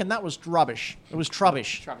like the book, and that was rubbish. It was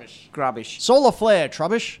trubbish. Trubbish. Grubbish. Solar flare,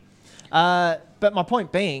 trubbish. But my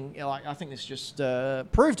point being, like, I think this just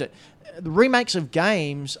proved it. The remakes of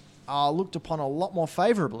games are looked upon a lot more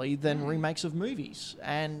favourably than remakes of movies,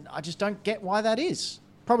 and I just don't get why that is.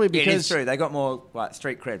 Probably It is because, true. They got more like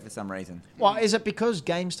street cred for some reason. well, is it because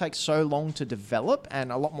games take so long to develop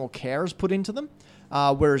and a lot more care is put into them,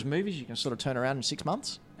 whereas movies you can sort of turn around in 6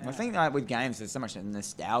 months? I think like with games, there's so much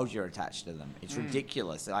nostalgia attached to them. It's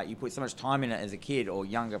ridiculous. Like you put so much time in it as a kid or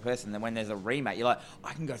younger person. Then when there's a remake, you're like,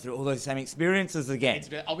 I can go through all those same experiences again.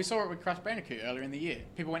 We saw it with Crash Bandicoot earlier in the year.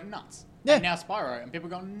 People went nuts. Yeah. And now Spyro, and people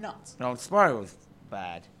go nuts. No, Spyro was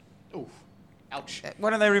bad. Oof. Ouch. Why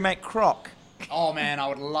don't they remake Croc? Oh man, I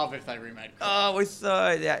would love if they remade Croc. Oh, we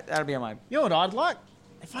so that'll be on my. You know what I'd like?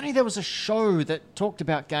 If only there was a show that talked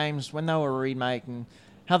about games when they were remade and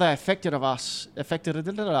how they affected us Affected our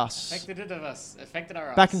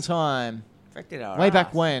back in time, Affected our way ass.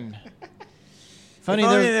 back when. If If only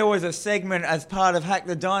only there, there was a segment as part of Hack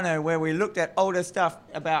the Dino where we looked at older stuff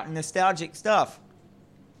about nostalgic stuff.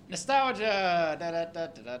 Nostalgia. Da, da, da,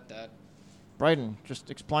 da, da, da. Braden,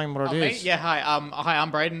 just explain what it Me? is. Yeah, hi. Hi,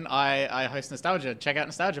 I'm Braden. I host Nostalgia. Check out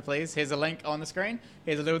Nostalgia, please. Here's a link on the screen.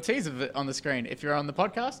 Here's a little teaser of it on the screen. If you're on the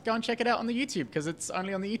podcast, go and check it out on the YouTube because it's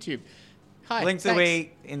only on the YouTube. Hi. Links will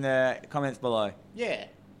be in the comments below. Yeah.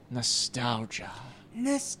 Nostalgia.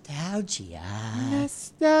 Nostalgia.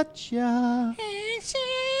 Nostalgia.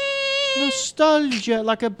 Nostalgia,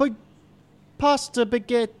 like a big pasta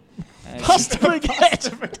baguette. Pasta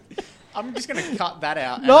baguette. I'm just going to cut that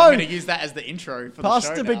out. And No. I'm going to use that as the intro for Pasta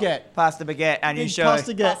the show now. baguette. Pasta baguette, and you Big show.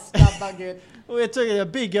 pasta Pasta baguette. baguette. We're taking a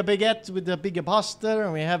bigger baguette with a bigger pasta,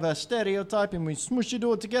 and we have a stereotype, and we smush it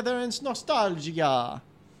all together, and it's nostalgia.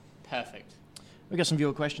 Perfect. We got some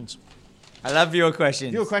viewer questions. I love your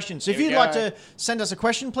questions. Viewer questions. Here If we you'd go. like to send us a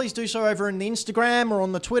question, please do so over in the Instagram or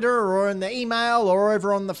on the Twitter or in the email or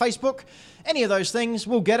over on the Facebook. Any of those things,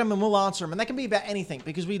 we'll get them and we'll answer them. And they can be about anything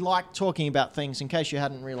because we like talking about things, in case you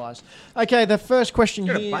hadn't realised. Okay, the first question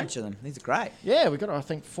Got here. a bunch of them. These are great. Yeah, we got, I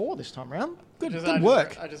think, 4 this time around. Good, I good just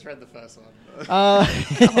work. I just read the first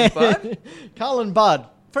one. Bud. Carlin Budd,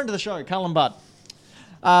 friend of the show, Carlin Budd,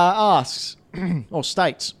 asks, or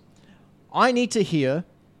states, I need to hear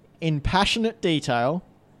in passionate detail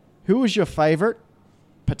who was your favourite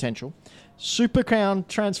potential Super Crown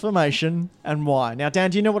transformation and why. Now, Dan,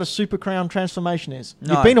 do you know what a Super Crown transformation is?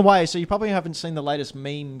 No. You've been away, so you probably haven't seen the latest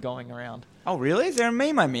meme going around. Oh, really? Is there a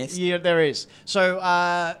meme I missed? Yeah, there is.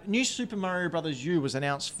 So, new Super Mario Bros. U was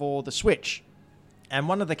announced for the Switch. And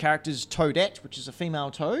one of the characters, Toadette, which is a female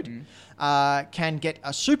toad, can get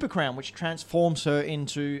a super crown, which transforms her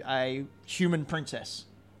into a human princess.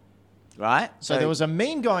 Right? So there was a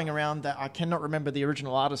meme going around that I cannot remember the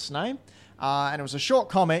original artist's name. And it was a short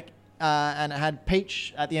comic, and it had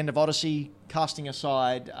Peach at the end of Odyssey casting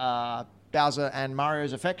aside Bowser and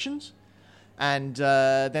Mario's affections. And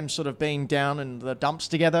them sort of being down in the dumps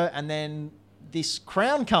together. And then this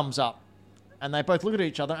crown comes up. And they both look at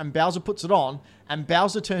each other, and Bowser puts it on, and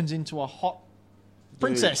Bowser turns into a hot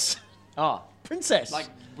princess. Oh. Princess. Like,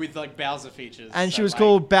 with, like, Bowser features. And So, she was like,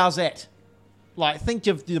 called Bowsette. Like, think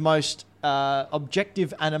of the most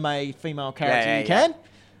objective anime female character Yeah, you yeah, can.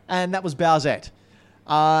 And that was Bowsette.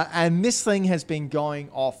 And this thing has been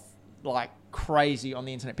going off like crazy on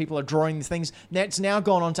the internet. People are drawing these things. Now, it's now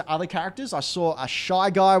gone on to other characters. I saw a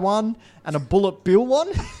Shy Guy one and a Bullet Bill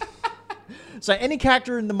one. So any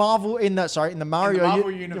character in the Mario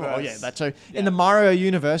Marvel universe. Oh yeah, that too. Yeah. In the Mario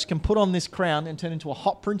universe can put on this crown and turn into a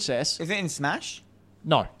hot princess. Is it in Smash?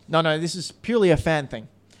 No. This is purely a fan thing.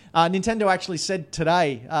 Nintendo actually said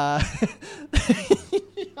today. I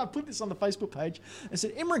put this on the Facebook page. It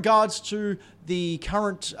said, in regards to the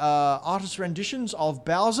current artist renditions of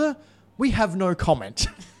Bowser, we have no comment.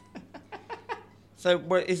 So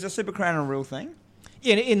is the Super Crown a real thing?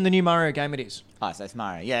 In the new Mario game, it is. Oh, so it's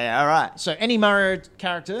Mario. Yeah, all right. So any Mario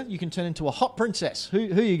character, you can turn into a hot princess. Who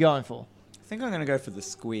are you going for? I think I'm going to go for the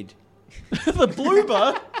squid. The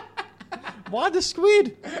bloober? Why the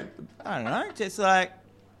squid? I don't know.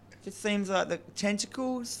 Just seems like the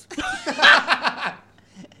tentacles.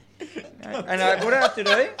 And what do I have to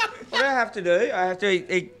do? I have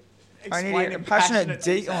to I need Explain a in passionate passionate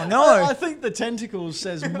detail. Oh, detail. no. I think the tentacles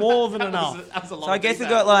says more than enough. That was a lot So I of guess we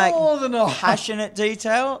detail. got like More than enough. passionate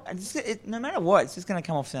detail. And no matter what, it's just going to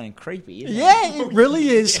come off sounding creepy, isn't it? Yeah, it really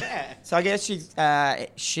is. Yeah. So I guess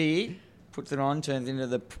she puts it on, turns into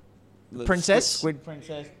the Princess? Squid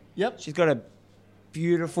princess. Yep. She's got a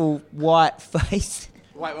beautiful white face.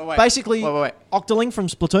 Wait. Basically, Wait. Octoling from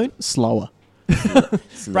Splatoon, slower.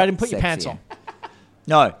 Braden, put your pants on.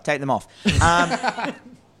 No, take them off.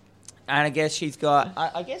 And I guess she's got.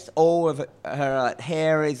 I guess all of her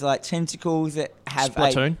hair is like tentacles that have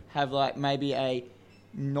Splatoon. have like maybe a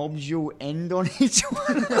nodule end on each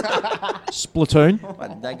one. Splatoon.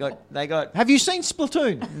 But they got Have you seen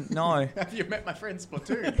Splatoon? no. Have you met my friend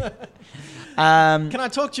Splatoon? Can I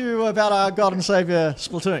talk to you about our God and Saviour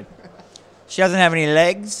Splatoon? She doesn't have any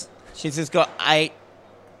legs. She's just got 8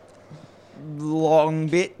 long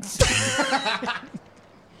bits. I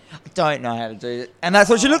don't know how to do it. And that's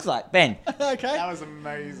what she looks like. Ben. Okay. That was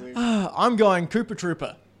amazing. I'm going Koopa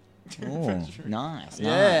Trooper. Oh, nice.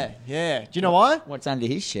 Yeah. Do you know why? What's under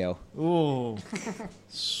his shell? Ooh.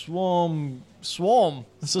 Swarm. It's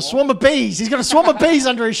a swarm of bees. He's got a swarm of bees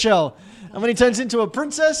under his shell. And when he turns into a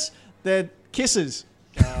princess, they're kisses.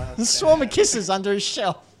 A swarm of kisses under his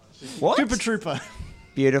shell. What? Koopa Trooper.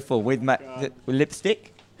 Beautiful. With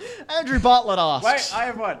lipstick? Andrew Bartlett asks. Wait, I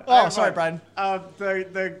have one. Oh, sorry, Braden.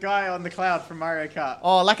 The guy on the cloud from Mario Kart.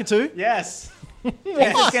 Oh, Lakitu? Yes.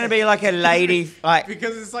 It's just going to be like a lady, like,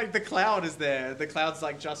 Because it's like the cloud is there. The cloud's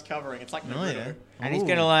like just covering. It's like Naruto. yeah. and he's Ooh.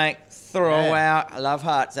 going to like throw Yeah. out love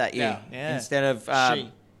hearts at you Yeah. Yeah. instead of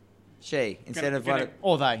She. She instead of gonna what?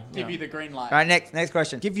 Or they. Give yeah. you the green light. All right, next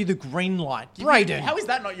question. Give you the green light. Give you- Brayden. How is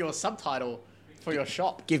that not your subtitle for your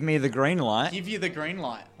shop? Give me the green light. Give you the green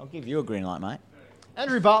light. I'll give you a green light, mate.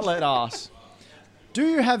 Andrew Bartlett asks, do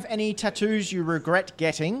you have any tattoos you regret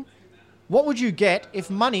getting? What would you get if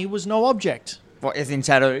money was no object? What is in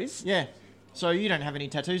tattoos? Yeah. So you don't have any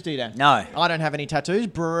tattoos, do you, Dan? No. I don't have any tattoos.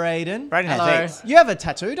 Brayden. Brayden has Hello. eggs. You have a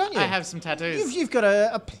tattoo, don't you? I have some tattoos. You've got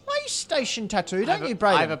a PlayStation tattoo, don't you,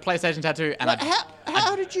 Brayden? I have a PlayStation tattoo, and Like,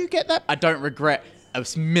 how did you get that? I don't regret a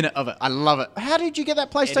minute of it. I love it. How did you get that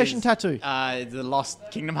It PlayStation is, tattoo? The Lost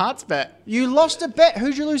Kingdom Hearts bet. You lost a bet.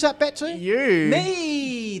 Who'd you lose that bet to? You.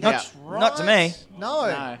 Me. That's Yeah. right. Not to me.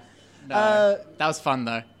 No. No. Uh, that was fun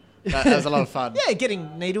though. That was a lot of fun. Yeah,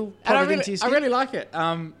 getting needle And prodded into your I skin. really like it.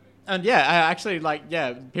 And yeah, I actually like,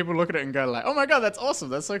 yeah, people look at it and go like, oh my God, that's awesome.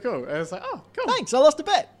 That's so cool. And it's like, oh, cool. Thanks. I lost a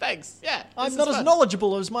bet. Thanks. Yeah. I'm this not is as fun.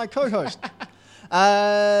 knowledgeable as my co-host.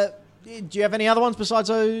 Do you have any other ones besides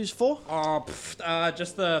those 4?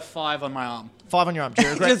 Just the 5 on my arm. 5 on your arm. Do you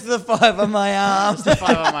regret? Just the 5 on my arm. Just the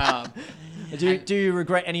 5 on my arm. do you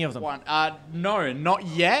regret any of them? One. No, not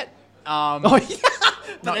yet. Oh, yeah.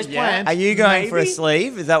 Not there's yet. plans. Are you going for a Maybe.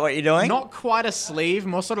 sleeve? Is that what you're doing? Not quite a sleeve,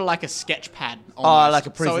 more sort of like a sketch pad. Oh, almost. like a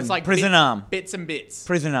prison- So it's like prison arm. Bits and bits.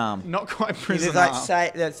 Prison arm. Not quite prison There's like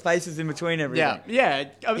arm. there's spaces in between everything. Yeah,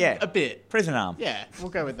 Yeah. a bit. Prison arm. Yeah, we'll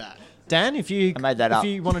go with that. Dan, if you I made that if up.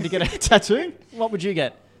 you wanted to get a tattoo, what would you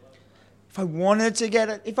get? If I wanted to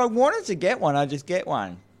get one, I'd just get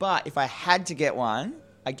one. But if I had to get one,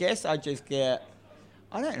 I guess I'd just get,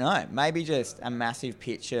 I don't know, maybe just a massive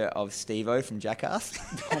picture of Steve-O from Jackass.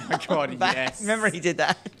 Oh my God, But- yes. Remember he did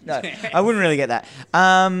that? No, I wouldn't really get that.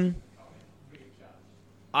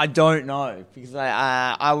 I don't know because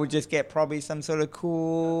I would just get probably some sort of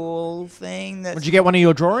cool thing. That's, Would you get one of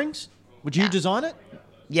your drawings? Would you design it?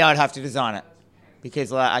 Yeah, I'd have to design it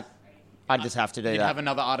because I just have to do You'd that. have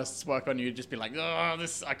another artist's work on you, you'd just be like, oh,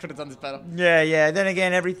 I could have done this better. Yeah. Then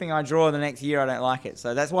again, everything I draw the next year, I don't like it.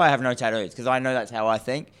 So that's why I have no tattoos because I know that's how I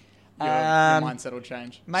think. Your mindset will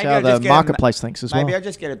change. Maybe That's how I'll the just get marketplace thinks as Maybe well. I'll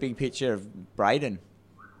just get a big picture of Brayden.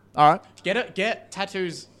 All right. Get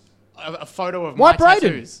tattoos, a photo of Why my Brayden?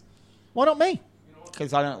 tattoos. Why not me?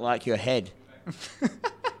 Because I don't like your head.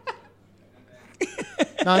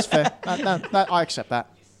 No, it's fair. I accept that.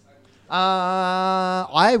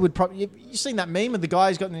 I would probably. You seen that meme of the guy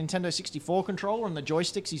who's got the Nintendo 64 controller and the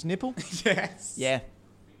joystick's his nipple? Yes. Yeah.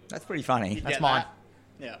 That's pretty funny. That's Get mine.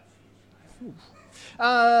 that?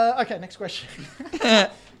 Yeah. Okay, next question.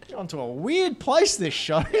 On to a weird place this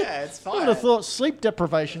show. Yeah, it's I would fine. have thought sleep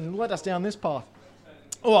deprivation led us down this path.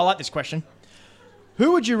 Oh, I like this question.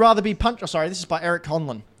 Who would you rather be punched? Oh, sorry, this is by Eric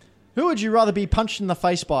Conlon. Who would you rather be punched in the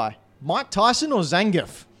face by? Mike Tyson or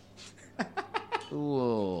Zangief?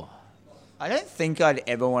 Ooh. I don't think I'd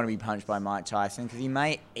ever want to be punched by Mike Tyson because he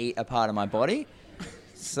may eat a part of my body.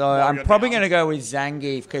 So I'm you're probably down. going to go with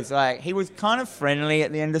Zangief because like he was kind of friendly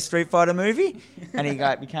at the end of Street Fighter movie, and he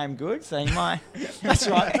became good. So he might. That's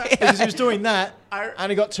right. Because he was doing that, I-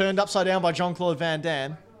 and he got turned upside down by Jean-Claude Van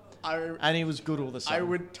Damme, I and he was good all the time. I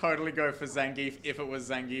would totally go for Zangief if it was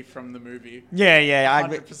Zangief from the movie. Yeah.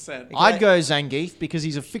 100%. I'd go Zangief because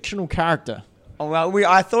he's a fictional character. Oh,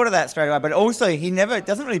 well, I thought of that straight away, but also he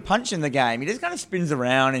doesn't really punch in the game. He just kind of spins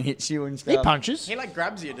around and hits you and stuff. He punches. He like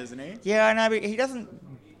grabs you, doesn't he? Yeah, I know, but he doesn't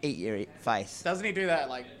eat your face. Doesn't he do that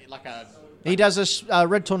like a? He does a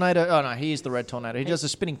red tornado. Oh, no, he is the red tornado. He does a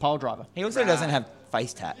spinning pole driver. He also doesn't have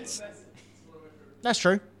face tats. That's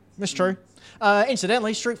true. That's true.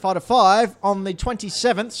 Incidentally, Street Fighter V on the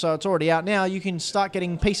 27th, so it's already out now, you can start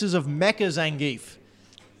getting pieces of Mecha Zangief.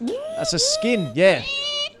 That's a skin, yeah.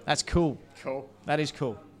 That's cool. Cool. That is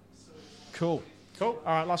cool. Cool. Cool.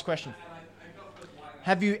 All right, last question.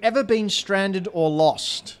 Have you ever been stranded or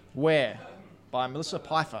lost? Where? By Melissa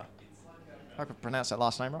Pfeiffer. I hope I pronounced that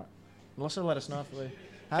last name right. Melissa, let us know if we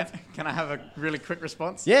have. Can I have a really quick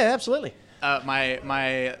response? Yeah, absolutely.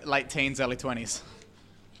 My late teens, early 20s.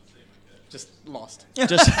 Just lost.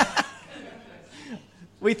 Just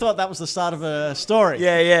we thought that was the start of a story.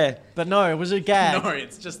 Yeah. But no, it was a gag. No,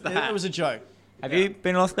 it's just that. It was a joke. Have you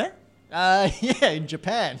been lost there? Yeah, in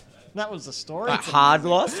Japan. That was the story. Like hard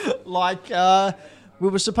lost? Like, we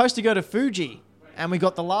were supposed to go to Fuji, and we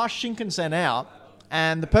got the last Shinkansen out,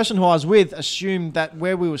 and the person who I was with assumed that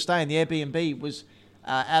where we were staying, the Airbnb, was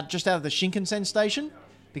just out of the Shinkansen station,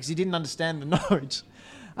 because he didn't understand the nodes.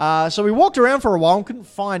 So we walked around for a while and couldn't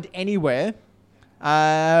find anywhere.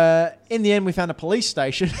 In the end, we found a police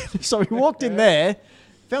station. So we walked in there,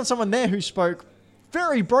 found someone there who spoke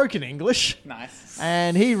very broken English. Nice.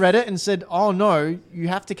 And he read it and said, oh no, you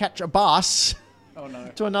have to catch a bus Oh no.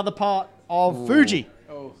 to another part of Fuji.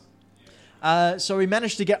 Oh. So we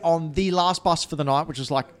managed to get on the last bus for the night, which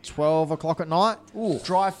was like 12 o'clock at night.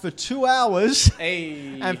 Drive for 2 hours.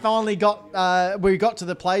 Hey. And finally we got to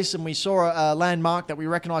the place and we saw a landmark that we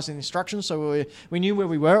recognised in the instructions. So we knew where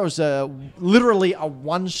we were. It was literally a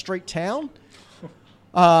one-street town.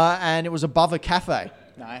 And it was above a cafe.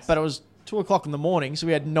 Nice. But it was 2 o'clock in the morning, so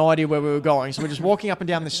we had no idea where we were going. So we're just walking up and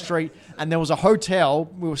down the street, and there was a hotel.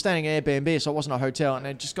 We were staying at Airbnb, so it wasn't a hotel. And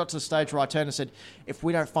it just got to the stage where I turned and said, if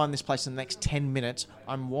we don't find this place in the next 10 minutes,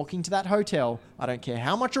 I'm walking to that hotel. I don't care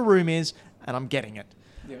how much a room is, and I'm getting it.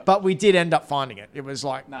 Yeah. But we did end up finding it. It was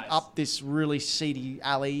like Nice. up this really seedy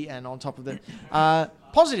alley, and on top of the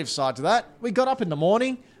positive side to that, we got up in the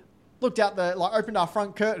morning, looked out opened our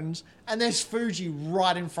front curtains, and there's Fuji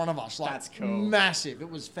right in front of us. Like, That's cool. Massive. It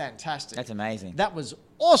was fantastic. That's amazing. That was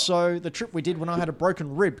also the trip we did when I had a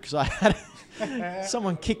broken rib because I had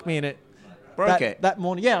someone kick me in it. Broke it? That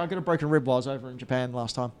morning. Yeah, I got a broken rib while I was over in Japan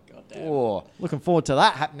last time. Goddamn. Oh. Looking forward to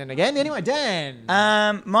that happening again. Anyway, Dan.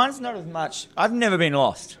 Mine's not as much. I've never been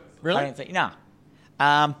lost. Really? I don't think. No.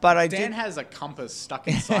 But I Dan did. has a compass stuck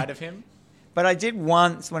inside of him. But I did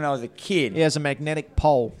once when I was a kid. He has a magnetic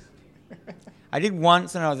pole. I did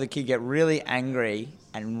once when I was a kid get really angry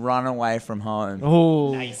and run away from home.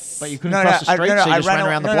 Oh, Nice. But you couldn't cross the street, so you just ran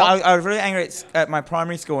around the block. I was really angry at my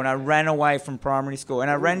primary school, and I ran away from primary school,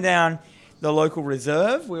 and I ran down the local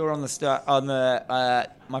reserve. We were on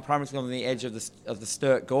my primary school on the edge of the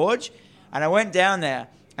Sturt Gorge, and I went down there,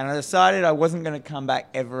 and I decided I wasn't going to come back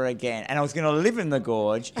ever again, and I was going to live in the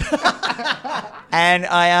gorge. And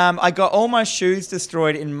I got all my shoes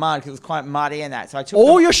destroyed in mud because it was quite muddy and that. So I took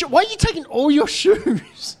All your shoes? Why are you taking all your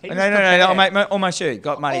shoes? He no, was no, prepared. all my shoes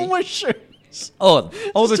got muddy. All my shoes. All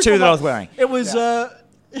the two that I was wearing. It was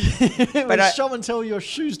it was I- show and tell your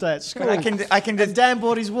shoes day at school. I can And just Dan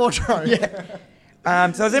bought his wardrobe. So I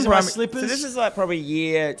was in These are my primary. slippers. So this is like probably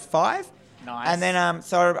year 5. Nice. And then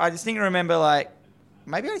so I distinctly remember like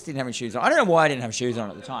maybe I just didn't have any shoes on. I don't know why I didn't have shoes on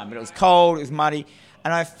at the time, but it was cold, it was muddy,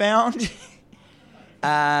 and I found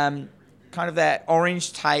kind of that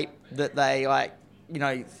orange tape that they like. You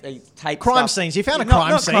know, they tape Crime stuff. scenes. You found a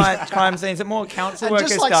Not crime scene. crime scenes, but more council And worker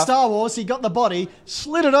just like stuff. Star Wars, he got the body,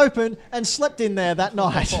 slid it open, and slept in there that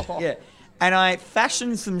night. Yeah. And I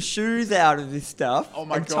fashioned some shoes out of this stuff Oh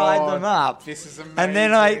my and God. tied them up. This is And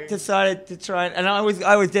then I amazing. decided to try and I was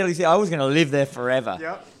deadly serious. I was going to live there forever.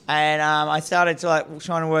 Yep. And I started to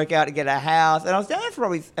trying to work out to get a house. And I was down there for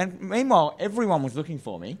probably. And meanwhile, everyone was looking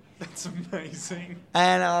for me. That's amazing.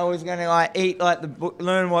 And I was going to eat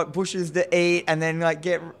learn what bushes to eat, and then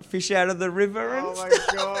get fish out of the river and Oh my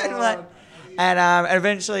stuff. God. And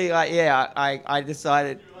eventually, I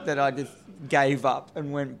decided that I just gave up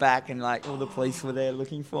and went back, and all the police were there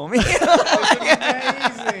looking for me.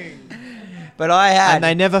 Amazing. But I had. And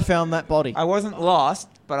they never found that body. I wasn't lost,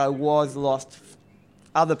 but I was lost.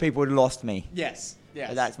 Other people had lost me. Yes. Yes.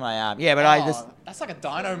 So that's my But I just. That's like a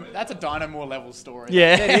Dino. That's a Dino More level story.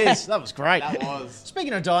 Yeah. It is. That was great. That was.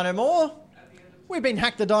 Speaking of Dino More, we've been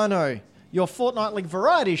Hack the Dino, your fortnightly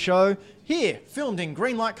variety show here, filmed in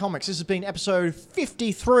Greenlight Comics. This has been episode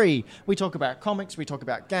 53. We talk about comics, we talk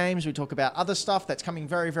about games, we talk about other stuff that's coming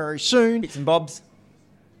very, very soon. Bits and bobs.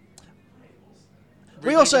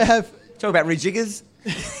 We also have Talk about rejiggers.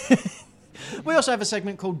 We also have a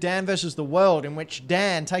segment called Dan versus the World, in which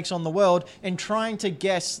Dan takes on the world in trying to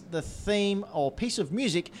guess the theme or piece of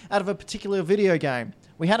music out of a particular video game.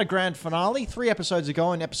 We had a grand finale 3 episodes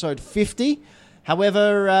ago in episode 50.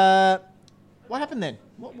 However, what happened then?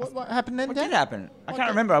 What happened then, What Dan? did happen? I What can't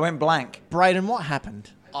did- remember. I went blank. Braden, what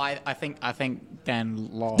happened? I think Dan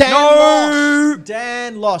lost. Dan No! lost.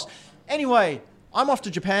 Dan lost. Anyway, I'm off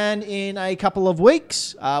to Japan in a couple of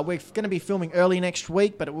weeks. We're going to be filming early next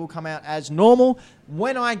week, but it will come out as normal.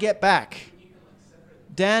 When I get back,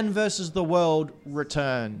 Dan versus the World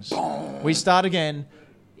returns. We start again,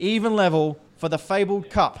 even level for the fabled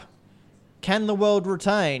cup. Can the world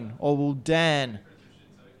retain, or will Dan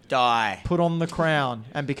Die. put on the crown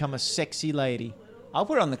and become a sexy lady? I'll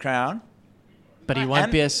put on the crown. But he I won't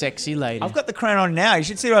am- be a sexy lady. I've got the crown on now. You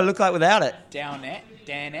should see what I look like without it. Downette.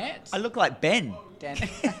 Danette. I look like Ben. Dan.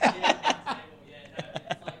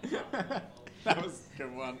 That was a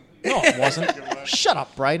good one. No, it wasn't. Shut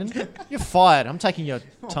up, Braden. You're fired. I'm taking your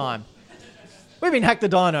time. We've been Hack the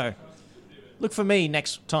Dino. Look for me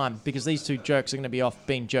next time, because these two jerks are going to be off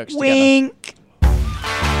being jerks together. Wing.